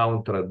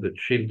encountered the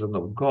children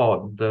of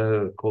God,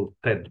 called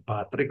Ted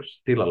Patrick,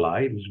 still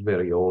alive, he's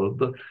very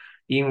old,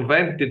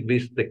 invented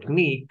this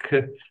technique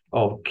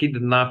of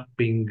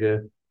kidnapping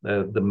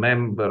the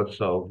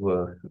members of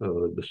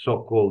the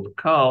so-called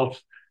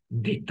cults,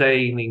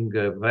 detaining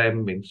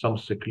them in some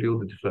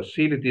secluded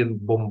facility and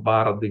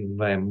bombarding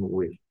them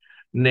with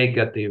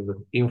negative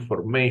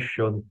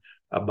information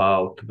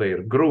about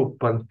their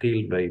group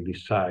until they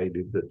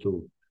decided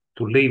to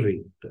leave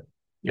it.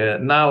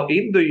 Now,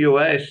 in the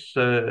US,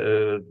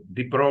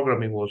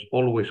 deprogramming was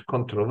always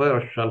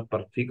controversial,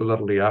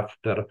 particularly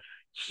after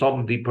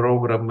some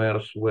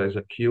deprogrammers was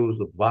accused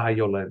of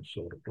violence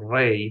or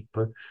rape.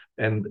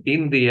 And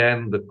in the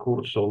end, the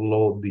courts of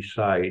law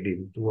decided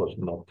it was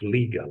not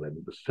legal,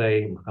 and the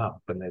same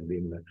happened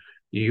in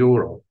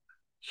Europe.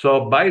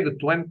 So by the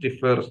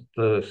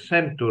 21st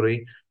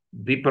century,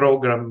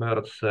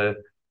 deprogrammers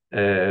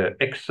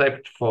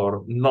except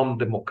for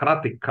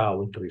non-democratic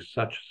countries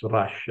such as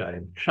Russia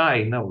and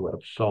China, where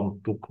some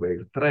took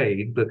their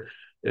trade,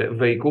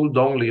 they could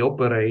only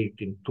operate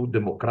in two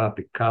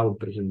democratic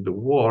countries in the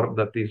world,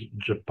 that is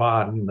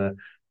Japan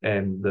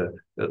and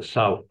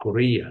South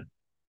Korea.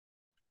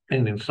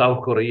 And in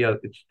South Korea,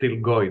 it's still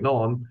going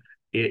on.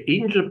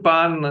 In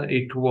Japan,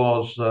 it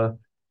was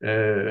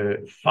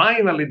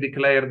finally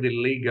declared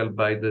illegal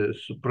by the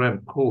Supreme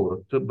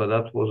Court, but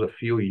that was a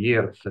few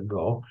years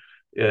ago.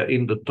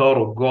 In the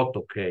Toru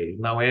Goto case.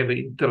 Now I have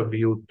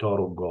interviewed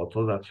Toru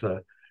Goto. That's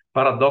a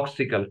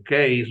paradoxical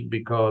case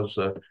because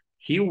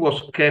he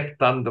was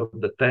kept under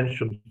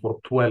detention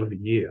for 12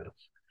 years.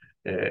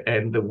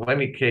 And when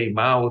he came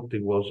out,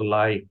 it was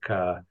like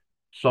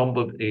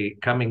somebody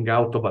coming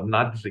out of a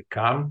Nazi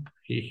camp.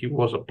 He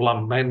was a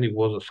plumb man, he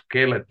was a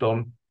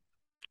skeleton.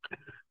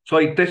 So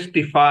he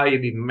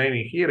testified in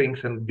many hearings,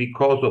 and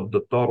because of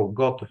the Toru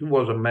Goto, he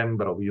was a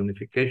member of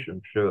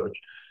Unification Church.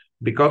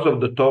 Because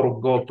of the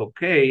Toru Goto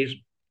case,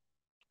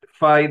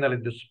 finally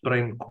the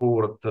Supreme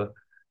Court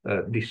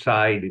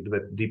decided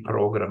that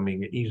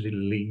deprogramming is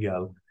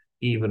illegal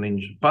even in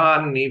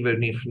Japan,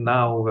 even if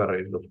now there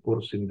is, of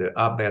course, in the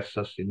Abe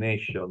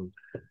assassination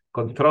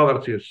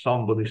controversy,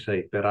 somebody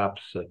say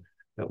perhaps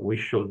we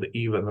should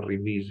even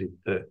revisit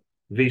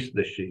this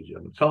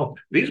decision. So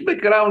this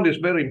background is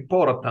very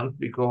important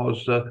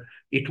because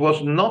it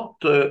was not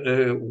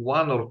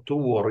one or two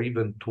or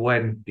even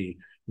 20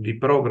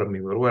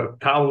 deprogramming. There were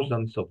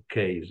thousands of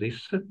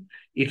cases.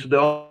 It's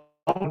the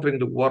only in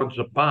the world,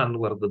 Japan,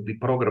 where the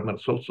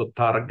deprogrammers also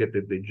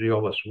targeted the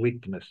Jehovah's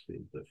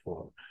Witnesses,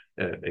 for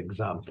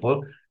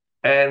example.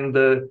 And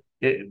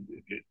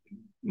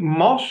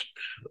most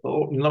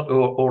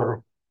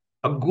or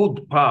a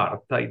good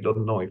part, I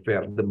don't know if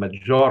they're the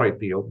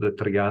majority of the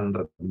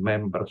 300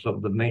 members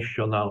of the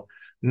National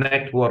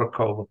Network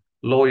of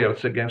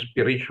Lawyers Against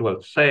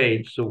Spiritual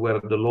Sales were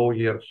the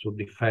lawyers who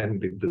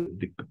defended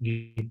the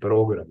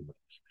deprogrammers.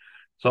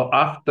 So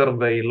after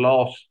they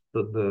lost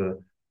the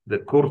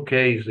court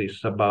cases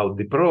about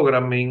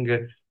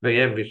deprogramming, they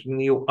have this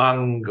new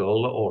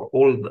angle or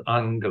old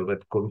angle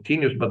that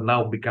continues, but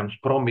now becomes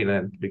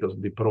prominent because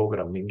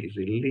deprogramming is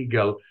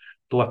illegal,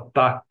 to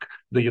attack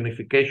the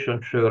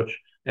Unification Church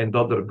and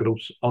other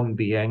groups on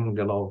the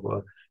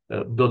angle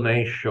of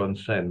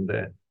donations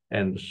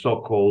and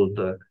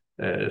so-called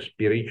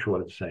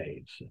spiritual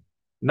sales.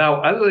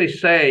 Now, as I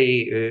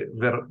say,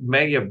 there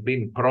may have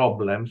been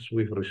problems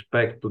with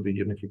respect to the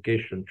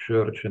Unification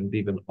Church and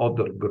even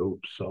other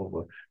groups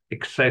of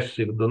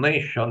excessive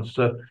donations.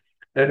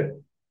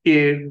 The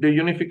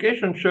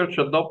Unification Church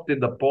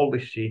adopted a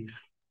policy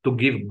to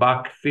give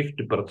back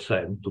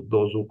 50% to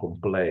those who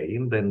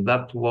complained, and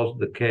that was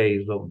the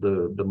case of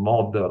the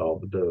mother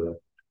of the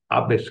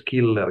Abe's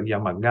killer,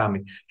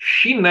 Yamagami.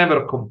 She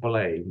never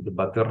complained,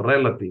 but her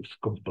relatives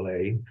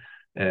complained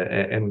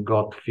and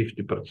got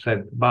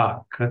 50%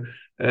 back.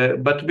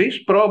 But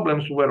these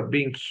problems were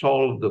being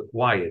solved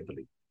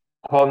quietly,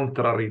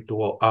 contrary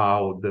to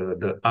how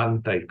the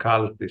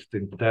anti-cultists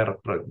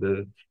interpret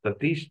the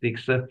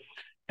statistics.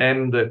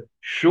 And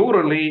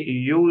surely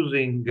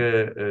using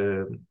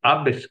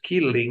Abe's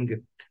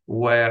killing,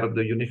 where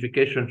the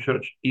Unification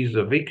Church is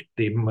a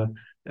victim,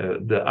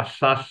 the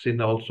assassin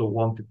also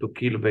wanted to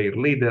kill their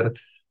leader,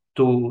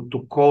 to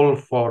call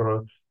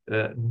for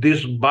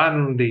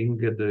disbanding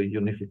the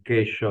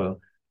Unification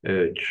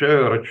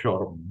Church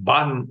or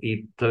ban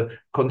it.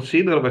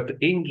 Consider that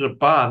in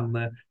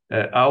Japan,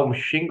 Aum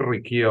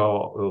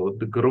Shinrikyo,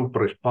 the group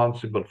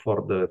responsible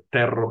for the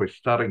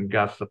terrorist sarin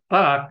gas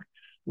attack,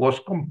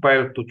 was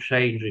compelled to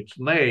change its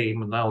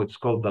name. Now it's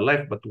called the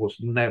Left, but was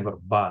never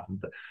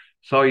banned.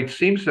 So it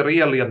seems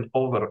really an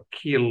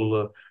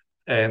overkill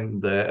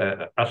and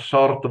a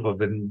sort of a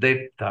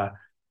vendetta,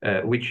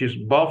 which is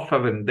both a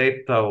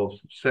vendetta of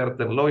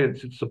certain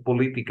lawyers, it's a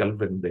political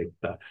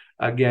vendetta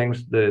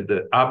against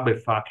the Abe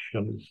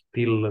faction,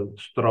 still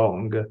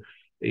strong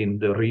in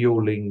the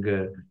ruling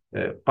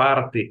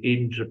party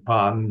in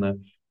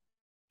Japan.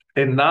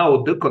 And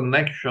now the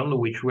connection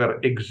which were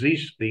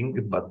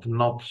existing, but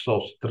not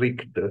so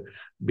strict,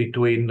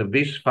 between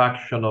this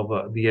faction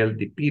of the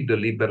LDP, the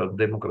Liberal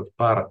Democrat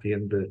Party,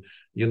 and the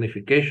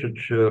Unification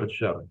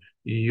Church are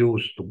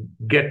used to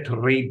get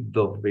rid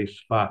of this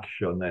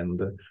faction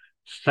and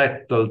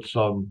settle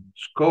some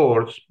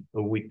scores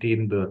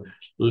within the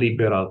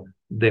Liberal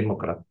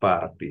Democrat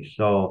Party.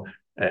 So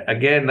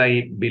again,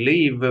 I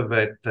believe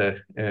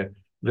that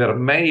there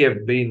may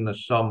have been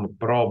some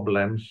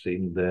problems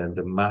in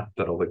the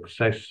matter of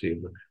excessive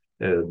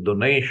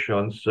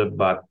donations,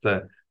 but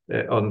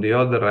on the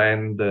other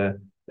hand,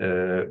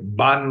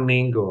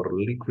 banning or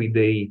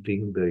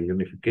liquidating the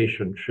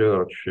Unification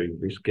Church, in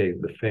this case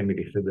the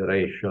Family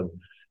Federation,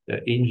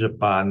 in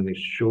Japan is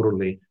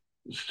surely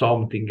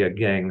something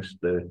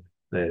against the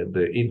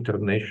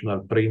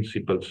international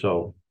principles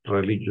of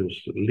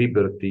religious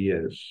liberty,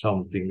 as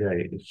something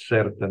I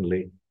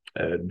certainly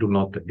do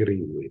not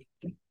agree with.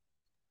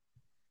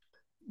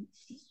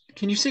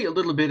 Can you say a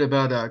little bit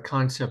about a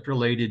concept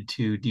related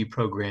to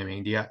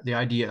deprogramming, the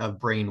idea of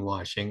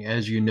brainwashing?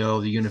 As you know,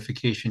 the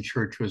Unification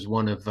Church was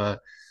one of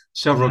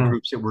several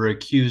groups that were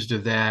accused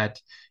of that.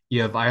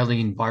 You have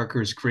Eileen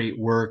Barker's great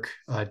work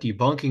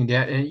debunking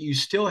that, and you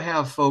still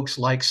have folks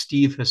like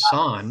Steve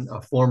Hassan,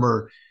 a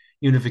former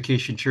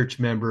Unification Church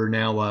member,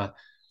 now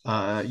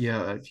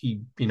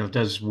he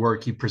does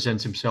work. He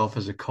presents himself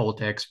as a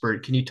cult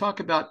expert. Can you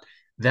talk about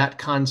that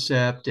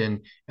concept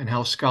and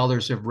how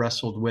scholars have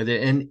wrestled with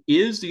it? And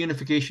is the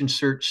Unification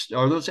Church,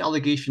 are those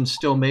allegations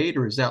still made,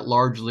 or is that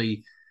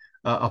largely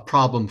a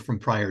problem from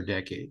prior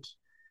decades?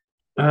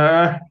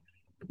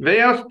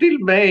 They are still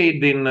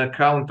made in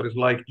countries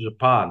like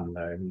Japan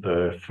and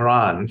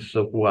France,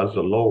 who has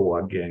a law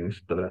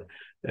against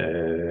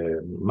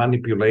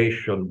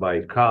manipulation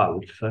by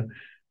cults.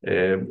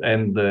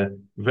 And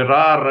there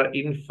are,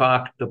 in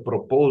fact,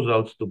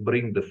 proposals to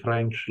bring the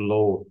French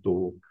law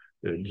to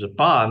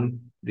Japan.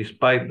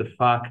 despite the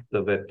fact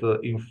that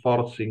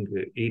enforcing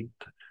it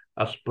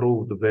has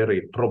proved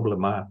very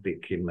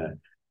problematic in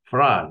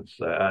France.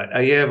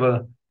 I have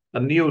a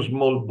new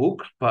small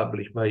book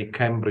published by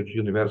Cambridge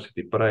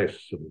University Press,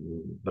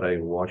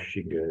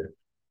 brainwashing, a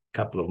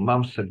couple of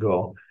months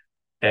ago.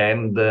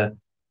 And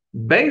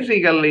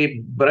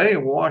basically,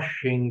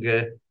 brainwashing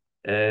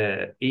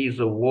is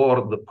a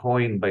word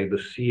coined by the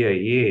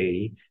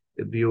CIA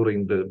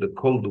during the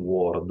Cold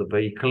War.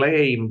 They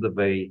claimed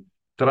they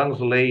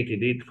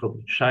translated it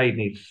from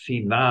Chinese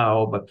 "see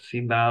now," but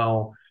 "see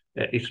now"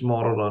 is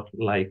more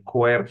like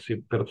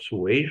coercive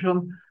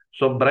persuasion.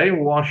 So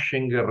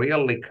brainwashing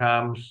really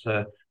comes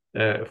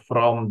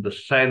from the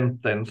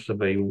sentence,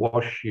 "they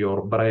wash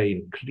your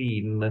brain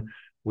clean,"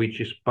 which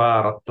is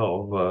part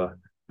of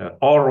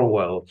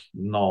Orwell's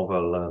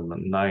novel,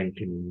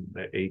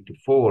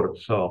 1984.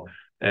 So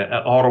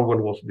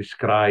Orwell was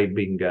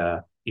describing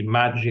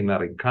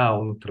imaginary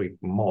country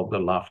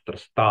model after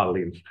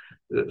Stalin's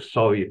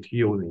Soviet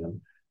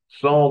Union.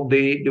 So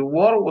the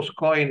war was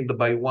coined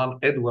by one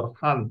Edward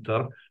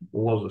Hunter, who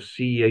was a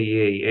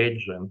CIA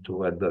agent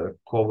who had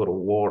cover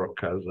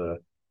work as a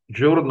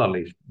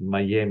journalist,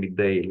 Miami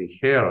Daily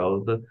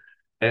Herald,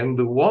 and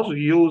was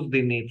used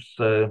in its,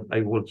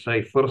 I would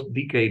say, first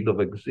decade of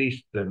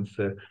existence,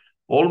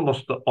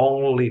 almost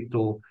only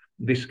to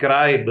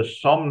describe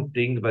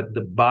something that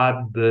the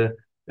bad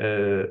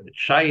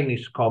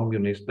Chinese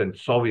communists and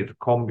Soviet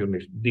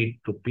communists did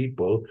to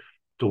people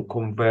to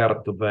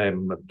convert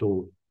them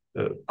to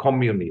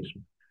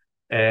communism.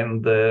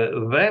 And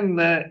then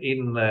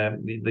in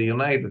the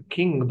United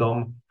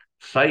Kingdom,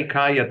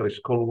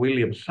 psychiatrist called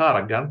William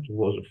Sargant, who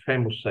was a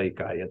famous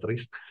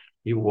psychiatrist.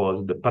 He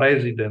was the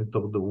president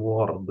of the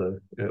World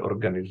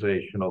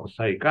Organization of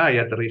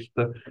Psychiatrists,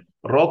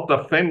 wrote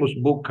a famous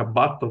book, A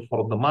Battle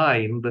for the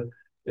Mind,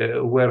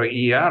 where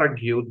he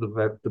argued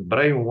that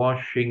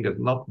brainwashing has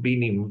not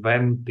been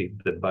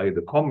invented by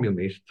the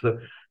communists,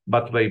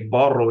 but they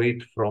borrow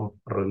it from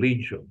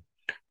religion.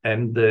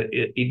 And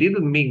he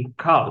didn't mean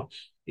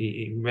cults,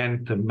 he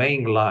meant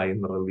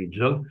mainline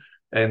religion.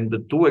 And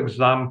the two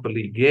examples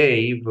he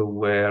gave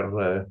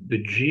were the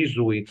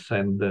Jesuits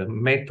and the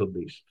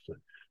Methodists.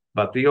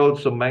 But he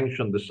also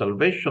mentioned the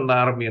Salvation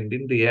Army, and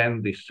in the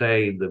end he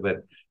said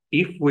that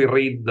if we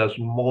read as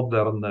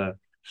modern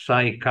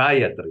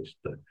psychiatrists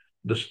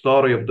the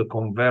story of the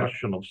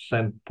conversion of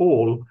St.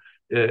 Paul,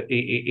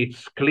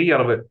 it's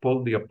clear that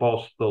Paul the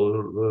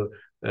Apostle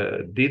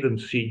didn't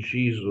see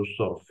Jesus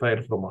or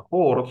fell from a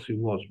horse. He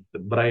was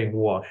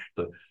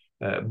brainwashed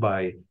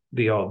by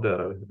the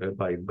other,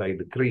 by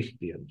the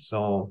Christians.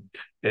 So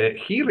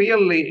he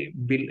really,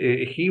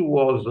 he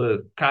was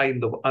a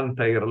kind of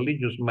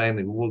anti-religious man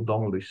who would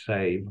only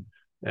save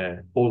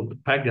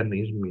old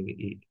paganism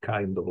he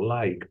kind of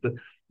liked.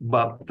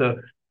 But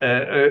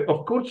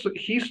of course,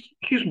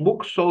 his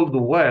book sold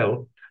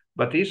well,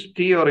 but his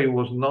theory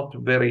was not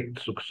very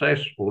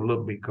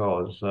successful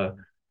because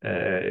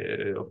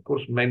of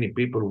course, many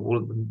people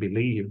wouldn't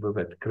believe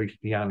that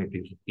Christianity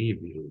is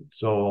evil.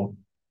 So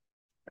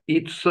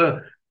it's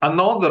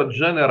another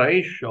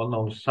generation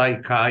of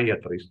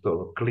psychiatrists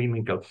or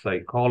clinical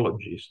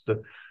psychologists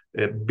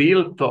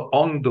built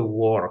on the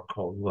work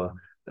of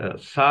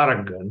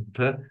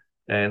Sargant,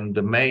 and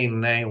the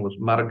main name was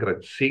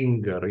Margaret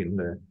Singer in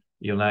the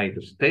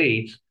United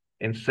States,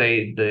 and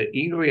said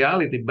in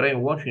reality,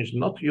 brainwashing is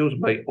not used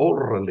by all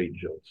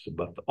religions,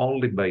 but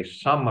only by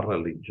some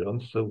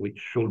religions, which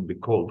should be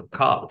called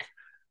cults.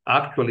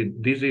 Actually,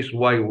 this is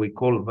why we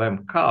call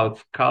them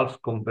cults. Cults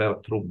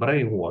convert through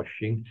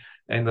brainwashing,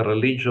 and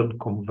religion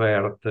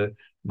convert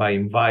by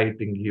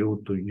inviting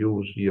you to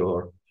use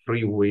your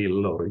free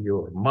will or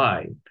your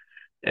mind.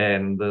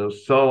 And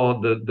so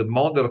the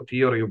modern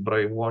theory of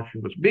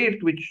brainwashing was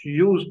built, which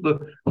used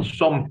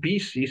some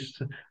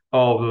pieces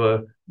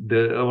of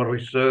the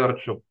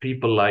research of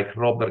people like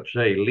Robert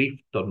J.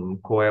 Lifton,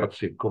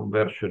 coercive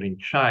conversion in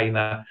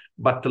China,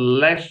 but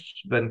less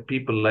than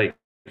people like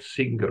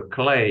Singer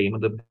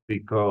claimed,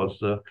 because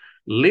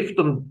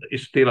Lifton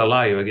is still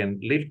alive. Again,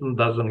 Lifton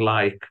doesn't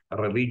like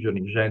religion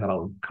in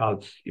general,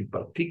 cults in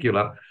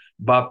particular,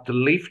 but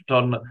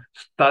Lifton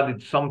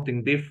studied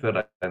something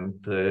different,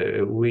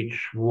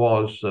 which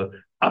was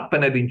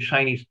happened in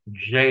Chinese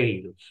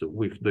jails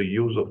with the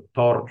use of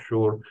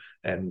torture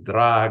and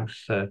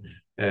drugs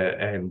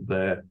and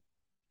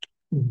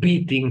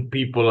beating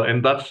people.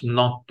 And that's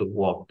not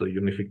what the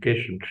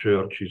Unification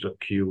Church is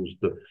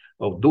accused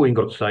of doing,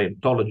 or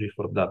Scientology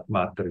for that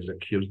matter is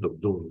accused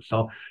of doing.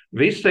 So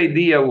this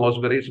idea was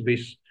there is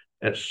this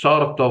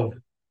sort of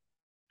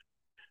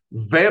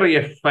very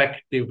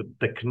effective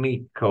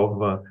technique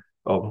of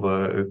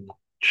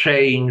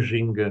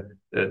changing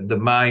the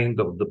mind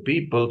of the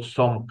people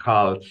some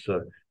cults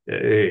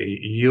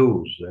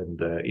use.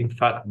 And in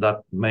fact,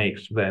 that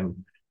makes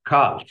them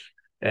cults.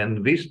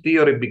 And this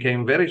theory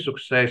became very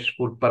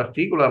successful,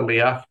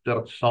 particularly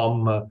after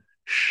some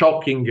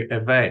shocking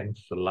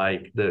events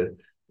like the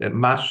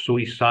mass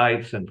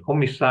suicides and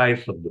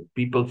homicides of the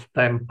People's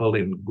Temple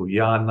in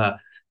Guyana.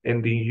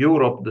 And in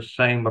Europe, the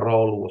same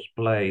role was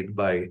played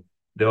by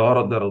the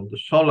Order of the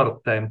Solar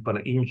Temple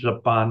in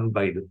Japan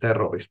by the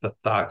terrorist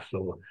attacks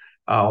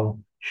of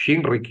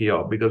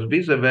Shinrikyo, because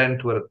these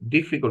events were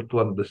difficult to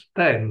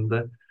understand.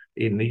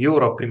 In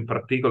Europe, in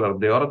particular,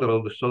 the Order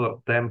of the Solar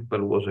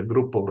Temple was a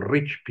group of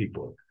rich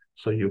people,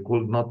 so you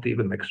could not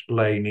even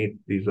explain it.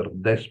 These are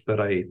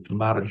desperate,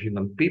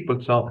 marginal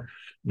people. So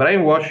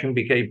brainwashing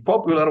became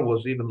popular,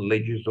 was even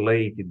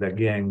legislated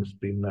against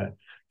in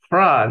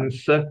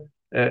France.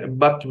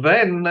 But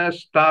then,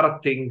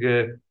 starting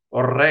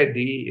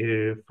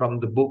already from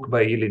the book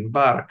by Eileen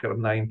Barker,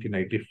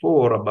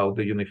 1984, about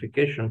the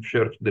Unification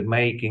Church, The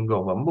Making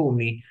of a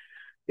Mooney,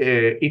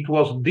 it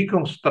was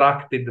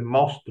deconstructed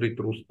mostly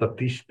through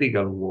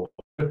statistical work,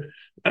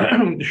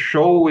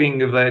 showing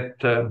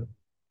that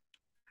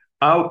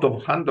out of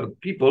 100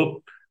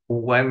 people who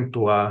went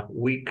to a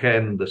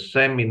weekend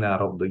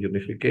seminar of the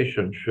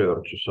Unification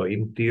Church, so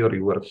in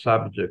theory were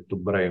subject to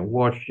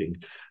brainwashing,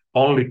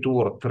 only 2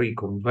 or 3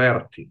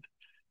 converted,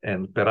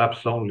 and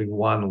perhaps only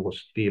 1 was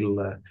still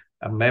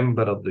a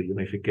member of the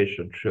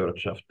Unification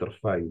Church after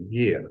 5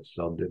 years.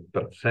 So the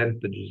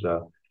percentages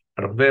are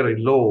very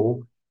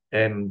low.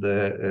 And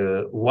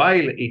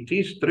while it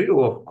is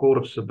true, of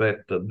course,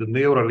 that the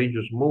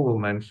neo-religious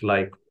movements,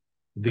 like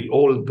the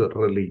old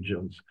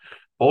religions,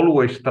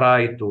 always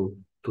try to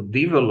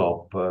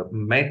develop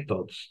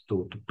methods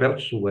to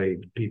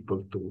persuade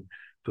people to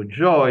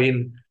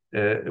join,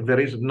 there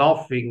is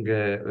nothing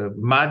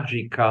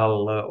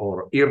magical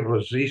or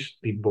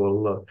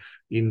irresistible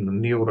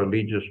in new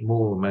religious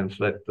movements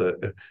that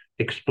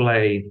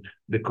explain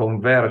the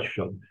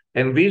conversion.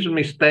 And this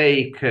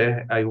mistake,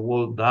 I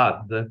would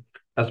add,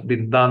 has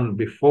been done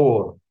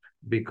before,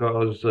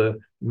 because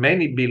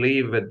many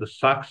believe that the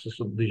success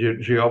of the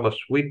Jehovah's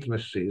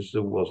Witnesses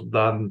was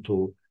done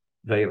to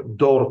their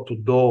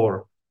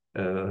door-to-door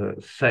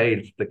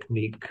sales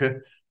technique,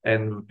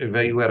 and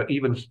they were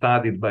even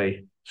studied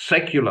by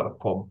secular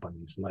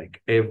companies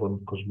like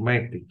Avon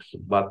Cosmetics.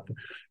 But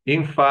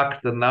in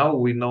fact, now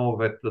we know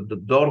that the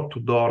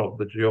door-to-door of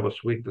the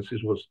Jehovah's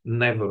Witnesses was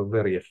never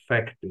very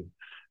effective,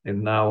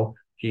 and now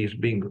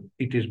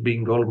it is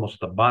being almost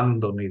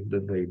abandoned.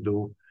 They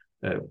do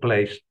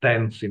place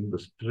tents in the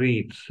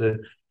streets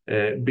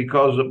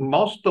because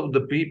most of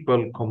the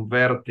people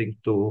converting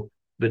to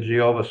the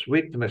Jehovah's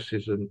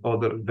Witnesses and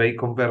they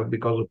convert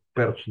because of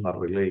personal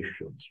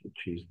relations,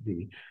 which is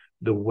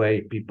the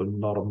way people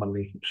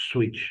normally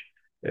switch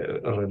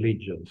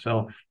religion.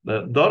 So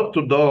the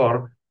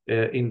door-to-door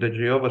in the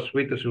Jehovah's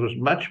Witnesses was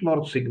much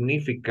more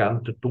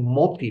significant to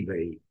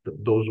motivate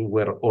those who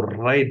were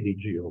already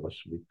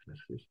Jehovah's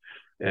Witnesses.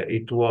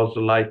 It was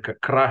like a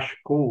crash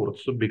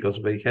course, because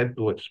they had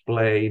to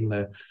explain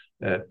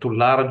to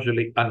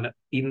largely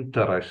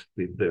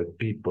uninterested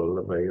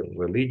people their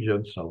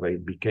religion, so they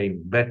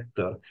became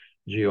better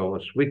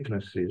Jehovah's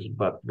Witnesses,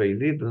 but they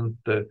didn't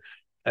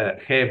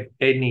have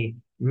any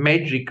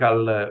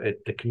magical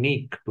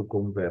technique to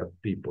convert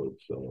people.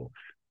 So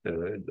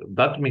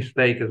that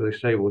mistake, as I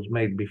say, was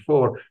made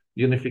before.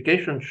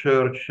 Unification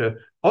Church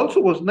also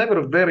was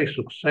never very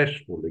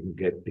successful in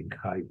getting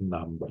high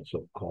numbers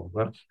of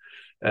converts.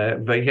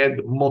 They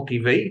had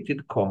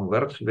motivated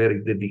converts,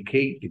 very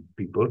dedicated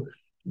people,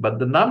 but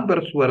the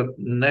numbers were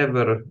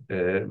never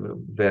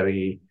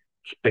very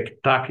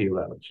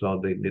spectacular.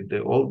 So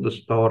all the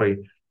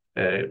story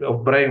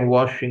of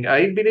brainwashing,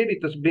 I believe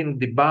it has been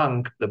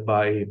debunked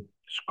by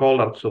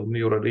scholars of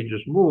new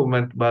religious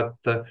movement, but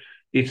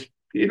it's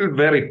still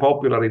very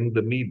popular in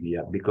the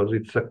media because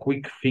it's a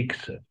quick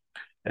fix.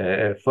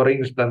 For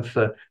instance,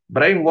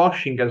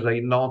 brainwashing, as I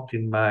note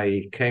in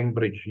my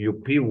Cambridge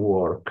UP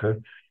work,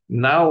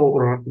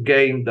 now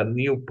gained a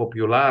new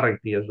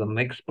popularity as an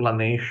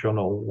explanation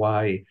of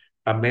why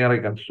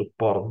Americans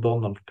support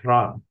Donald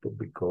Trump,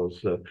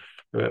 because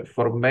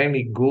for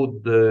many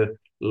good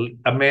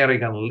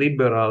American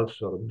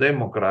liberals or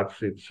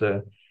Democrats, it's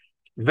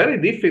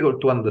very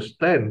difficult to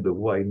understand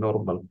why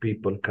normal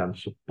people can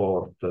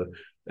support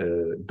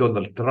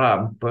Donald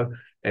Trump.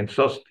 And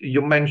so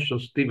you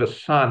mentioned Steve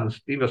Sun.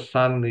 Steve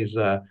Sun is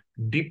a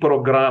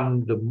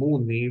deprogrammed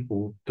Mooney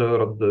who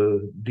turned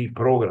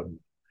deprogrammed.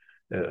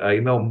 I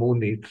know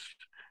Mooney, it's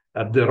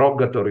a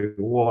derogatory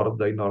word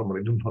I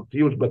normally do not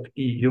use, but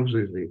he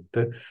uses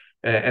it.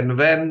 And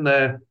then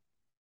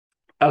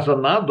as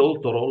an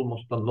adult or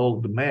almost an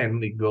old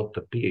man, he got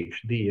a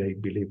PhD, I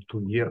believe,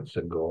 2 years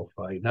ago,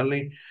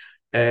 finally.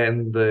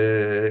 And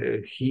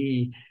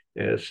he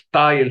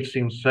styles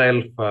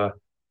himself a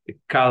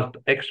cult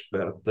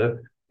expert,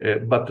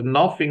 but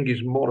nothing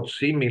is more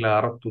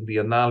similar to the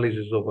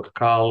analysis of a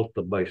cult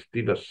by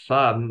Steve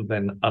Sun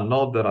than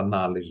another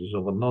analysis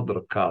of another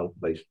cult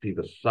by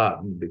Steve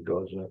Sun,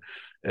 because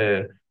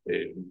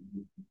it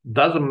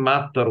doesn't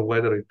matter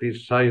whether it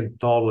is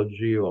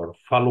Scientology or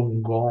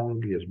Falun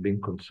Gong, he has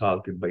been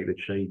consulted by the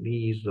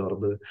Chinese, or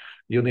the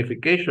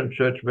Unification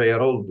Church, they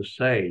are all the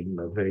same.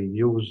 They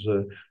use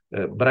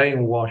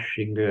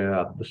brainwashing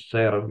at the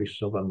service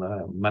of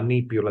a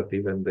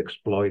manipulative and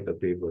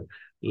exploitative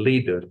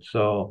leader.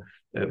 So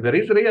there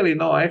is really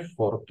no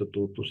effort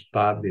to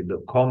study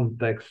the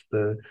context,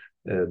 the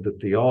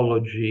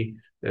theology,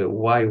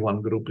 why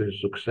one group is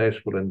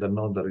successful and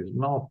another is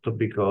not,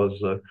 because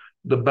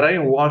the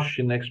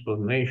brainwashing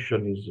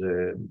explanation is,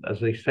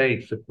 as I say,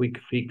 it's a quick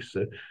fix,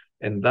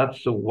 and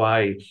that's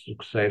why it's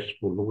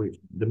successful with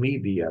the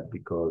media,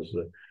 because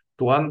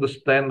to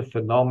understand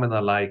phenomena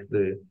like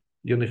the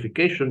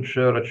Unification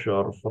Church,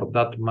 or for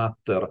that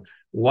matter,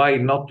 why,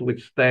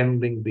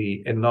 notwithstanding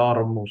the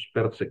enormous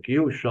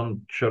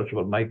persecution, Church of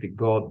Almighty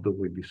God,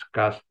 we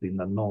discussed in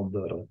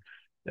another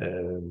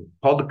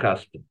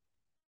podcast,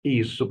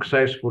 is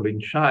successful in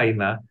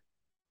China,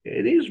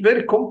 it is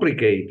very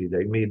complicated.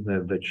 I mean,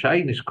 the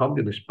Chinese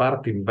Communist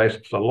Party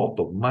invests a lot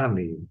of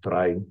money in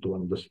trying to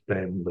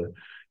understand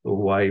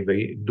why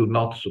they do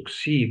not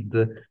succeed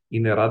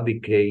in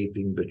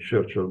eradicating the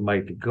Church of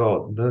Almighty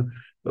God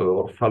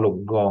or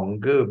Falun Gong,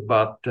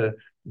 but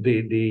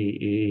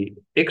the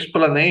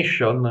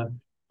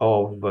explanation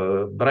of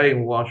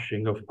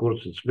brainwashing, of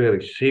course, is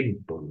very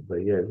simple.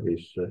 They have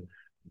this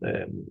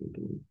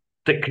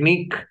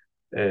technique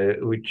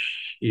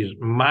which is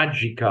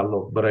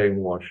magical of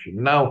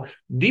brainwashing. Now,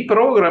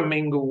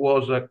 deprogramming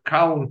was a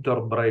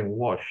counter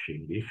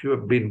brainwashing. If you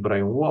have been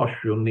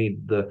brainwashed, you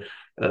need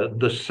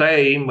the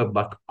same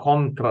but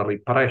contrary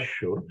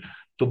pressure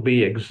to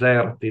be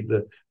exerted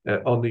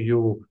on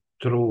you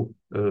through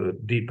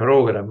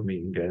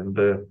deprogramming.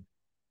 And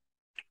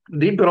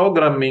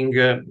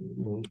deprogramming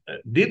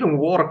didn't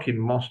work in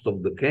most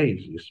of the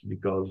cases,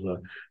 because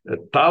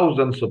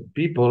thousands of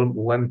people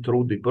went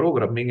through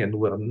deprogramming and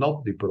were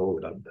not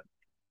deprogrammed.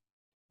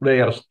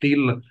 They are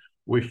still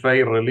with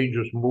their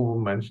religious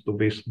movements to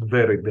this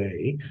very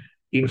day.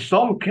 In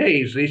some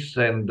cases,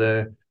 and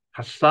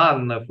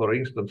Hassan, for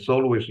instance,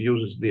 always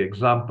uses the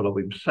example of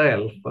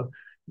himself,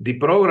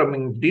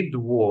 deprogramming did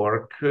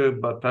work,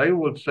 but I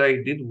would say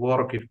it did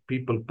work if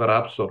people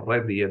perhaps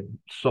already had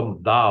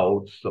some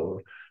doubts,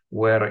 or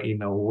were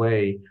in a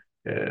way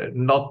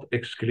not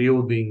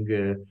excluding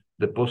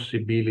the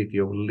possibility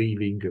of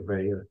leaving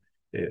their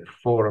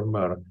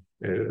former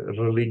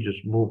religious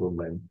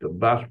movement.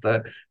 But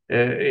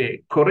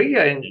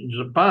Korea and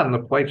Japan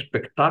are quite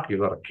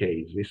spectacular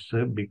cases,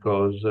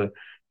 because,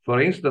 for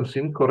instance,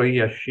 in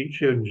Korea, Shi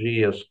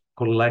Cheong-ji has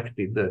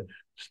collected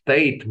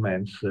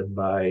statements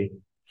by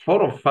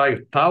 4,000 or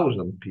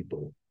 5,000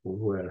 people who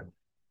were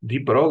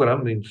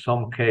deprogrammed, in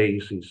some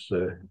cases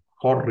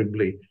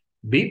horribly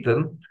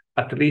beaten.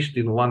 At least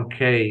in one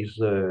case,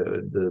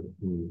 the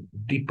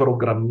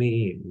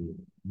deprogrammee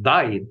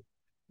died,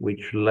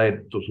 which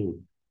led to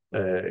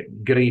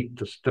great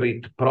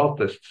street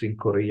protests in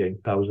Korea in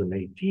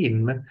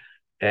 2018.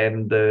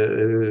 And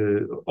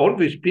all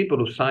these people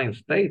who signed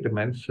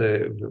statements,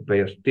 they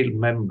are still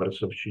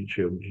members of Shi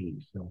Cheong-ji.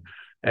 So,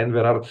 and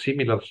there are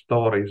similar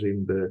stories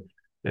in the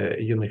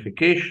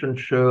Unification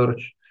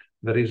Church.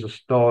 There is a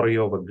story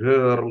of a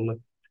girl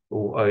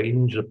who,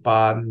 in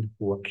Japan,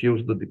 who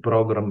accused the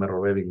deprogrammer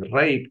of having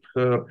raped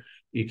her.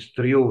 It's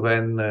true,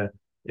 when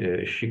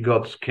she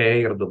got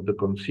scared of the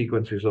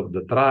consequences of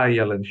the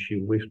trial and she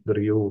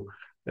withdrew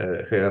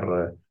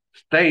her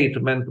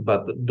statement,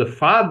 but the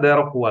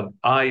father who had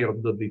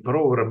hired the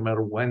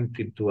deprogrammer went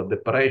into a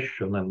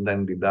depression and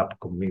ended up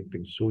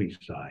committing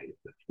suicide.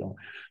 So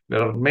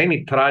there are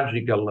many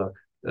tragical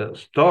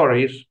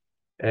stories,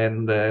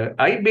 and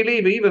I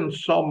believe even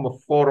some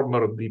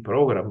former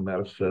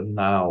deprogrammers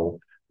now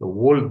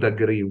would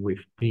agree with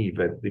me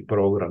that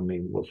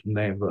deprogramming was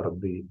never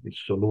the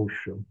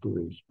solution to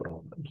these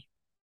problems.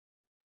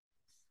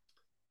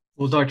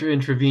 Well, Dr.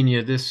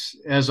 Intravenia, this,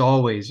 as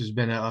always, has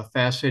been a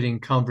fascinating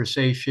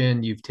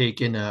conversation. You've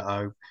taken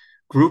a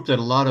group that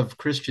a lot of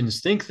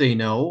Christians think they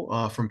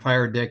know from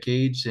prior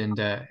decades, and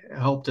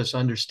helped us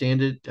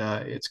understand it,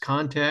 its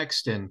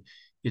context and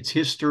its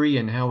history,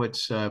 and how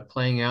it's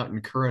playing out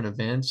in current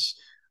events.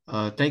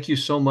 Thank you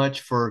so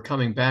much for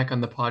coming back on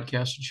the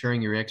podcast and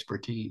sharing your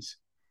expertise.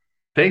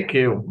 Thank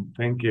you.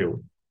 Thank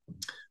you.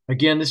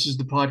 Again, this is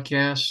the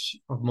podcast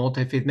of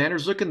Multi-Faith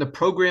Matters. Look in the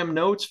program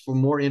notes for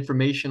more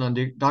information on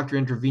Dr.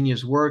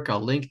 Intravenia's work. I'll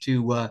link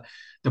to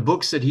the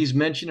books that he's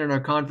mentioned in our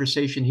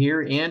conversation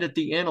here. And at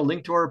the end, a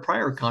link to our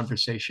prior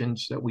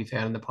conversations that we've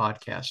had in the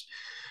podcast.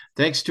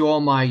 Thanks to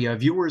all my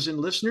viewers and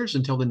listeners.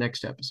 Until the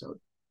next episode.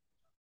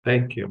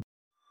 Thank you.